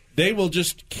they will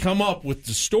just come up with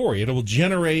the story. It will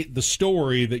generate the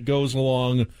story that goes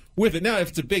along with it. Now, if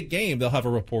it's a big game, they'll have a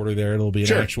reporter there. It'll be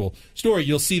an actual story.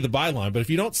 You'll see the byline. But if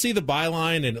you don't see the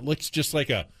byline and it looks just like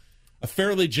a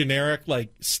fairly generic,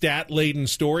 like stat-laden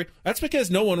story, that's because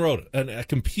no one wrote it. A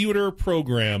computer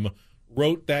program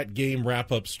wrote that game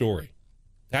wrap-up story.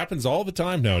 It happens all the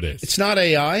time nowadays. It's not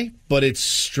AI, but it's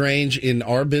strange in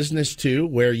our business, too,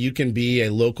 where you can be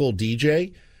a local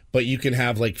DJ, but you can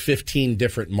have like 15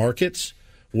 different markets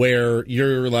where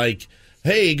you're like,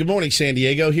 hey, good morning, San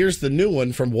Diego. Here's the new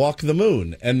one from Walk the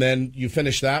Moon. And then you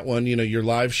finish that one, your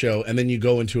live show, and then you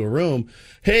go into a room.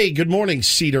 Hey, good morning,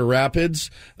 Cedar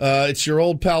Rapids. It's your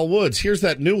old pal Woods. Here's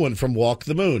that new one from Walk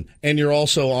the Moon. And you're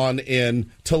also on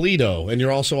in Toledo, and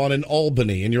you're also on in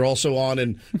Albany, and you're also on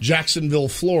in Jacksonville,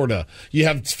 Florida. You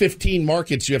have 15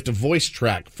 markets you have to voice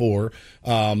track for,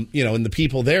 and the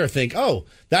people there think, oh,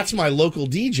 that's my local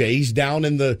DJ. He's down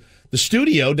in the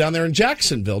studio down there in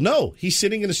Jacksonville. No, he's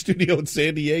sitting in a studio in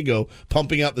San Diego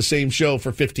pumping out the same show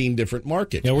for 15 different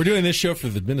markets. Yeah, we're doing this show for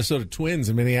the Minnesota Twins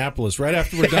in Minneapolis right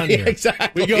after we're done here.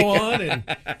 Exactly. We go on and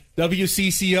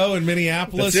WCCO in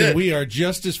Minneapolis, and we are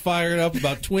just as fired up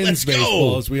about Twins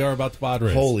baseball as we are about the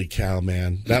Padres. Holy cow,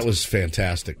 man. That was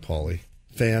fantastic, Paulie.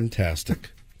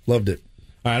 Fantastic. Loved it.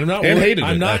 All right, I'm not hated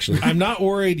it, actually. I'm not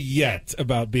worried yet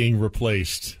about being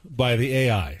replaced by the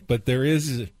AI, but there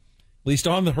is, at least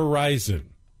on the horizon,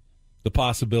 the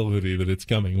possibility that it's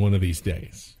coming one of these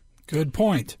days. Good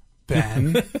point,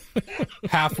 Ben.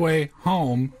 Halfway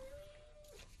home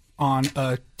on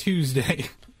a Tuesday.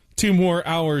 2 more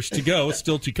hours to go,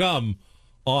 still to come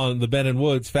on the Ben and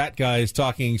Woods Fat Guys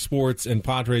Talking Sports and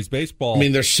Padres Baseball. I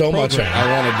mean, there's so program. much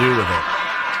I want to do with it.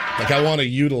 Like, I want to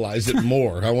utilize it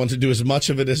more. I want to do as much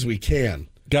of it as we can.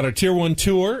 Got our Tier 1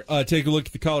 tour. Take a look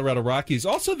at the Colorado Rockies.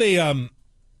 Also, they,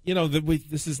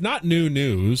 this is not new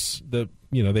news.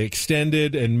 They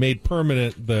extended and made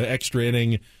permanent the extra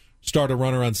inning start a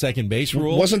runner on second base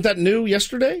rule. Wasn't that new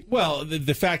yesterday? Well,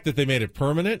 the fact that they made it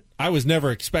permanent, I was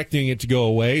never expecting it to go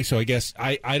away, so I guess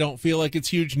I don't feel like it's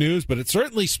huge news, but it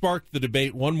certainly sparked the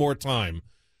debate one more time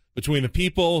between the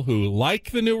people who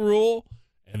like the new rule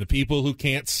and the people who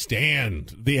can't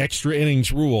stand the extra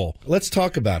innings rule. Let's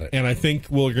talk about it. And I think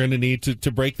we're going to need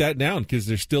to break that down because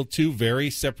there's still 2 very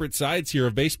separate sides here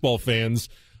of baseball fans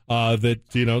that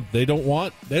they don't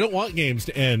want games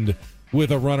to end with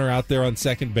a runner out there on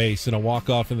second base and a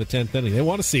walk-off in the 10th inning. They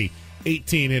want to see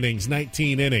 18 innings,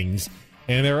 19 innings.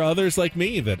 And there are others like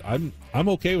me that I'm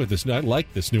okay with this. I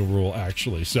like this new rule,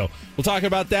 actually. So we'll talk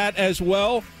about that as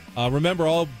well. Remember,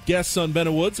 all guests on Ben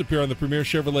and Woods appear on the Premier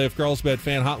Chevrolet of Carlsbad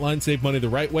fan hotline. Save money the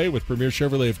right way with Premier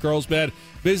Chevrolet of Carlsbad.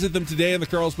 Visit them today in the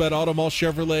Carlsbad Auto Mall.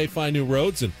 Chevrolet, find new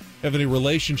roads, and have any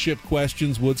relationship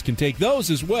questions, Woods can take those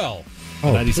as well.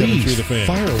 Oh, 97.3 please, The Fan.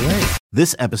 fire away.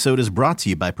 This episode is brought to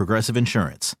you by Progressive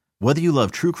Insurance. Whether you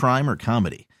love true crime or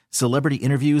comedy, celebrity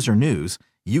interviews or news,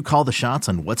 you call the shots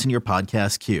on what's in your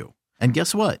podcast queue. And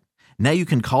guess what? Now you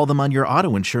can call them on your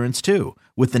auto insurance, too,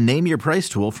 with the Name Your Price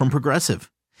tool from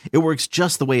Progressive. It works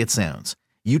just the way it sounds.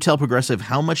 You tell Progressive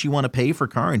how much you want to pay for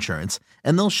car insurance,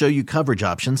 and they'll show you coverage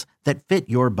options that fit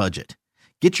your budget.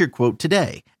 Get your quote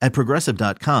today at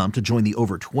Progressive.com to join the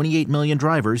over 28 million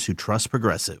drivers who trust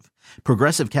Progressive.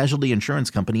 Progressive Casualty Insurance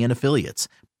Company and Affiliates.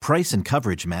 Price and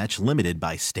coverage match limited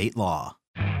by state law.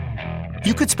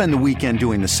 You could spend the weekend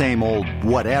doing the same old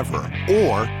whatever,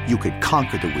 or you could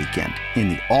conquer the weekend in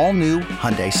the all-new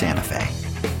Hyundai Santa Fe.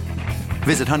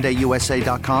 Visit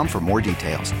HyundaiUSA.com for more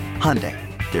details. Hyundai,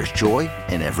 there's joy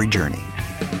in every journey.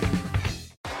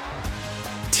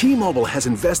 T-Mobile has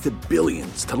invested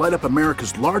billions to light up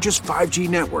America's largest 5G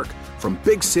network, from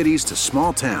big cities to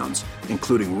small towns,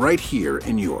 including right here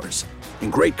in yours.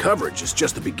 And great coverage is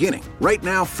just the beginning. Right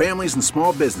now, families and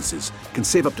small businesses can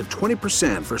save up to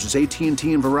 20% versus AT&T and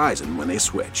Verizon when they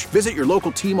switch. Visit your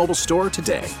local T-Mobile store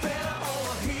today.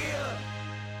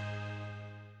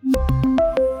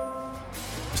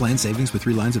 Plan savings with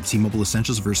 3 lines of T-Mobile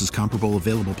Essentials versus comparable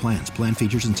available plans. Plan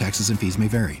features and taxes and fees may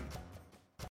vary.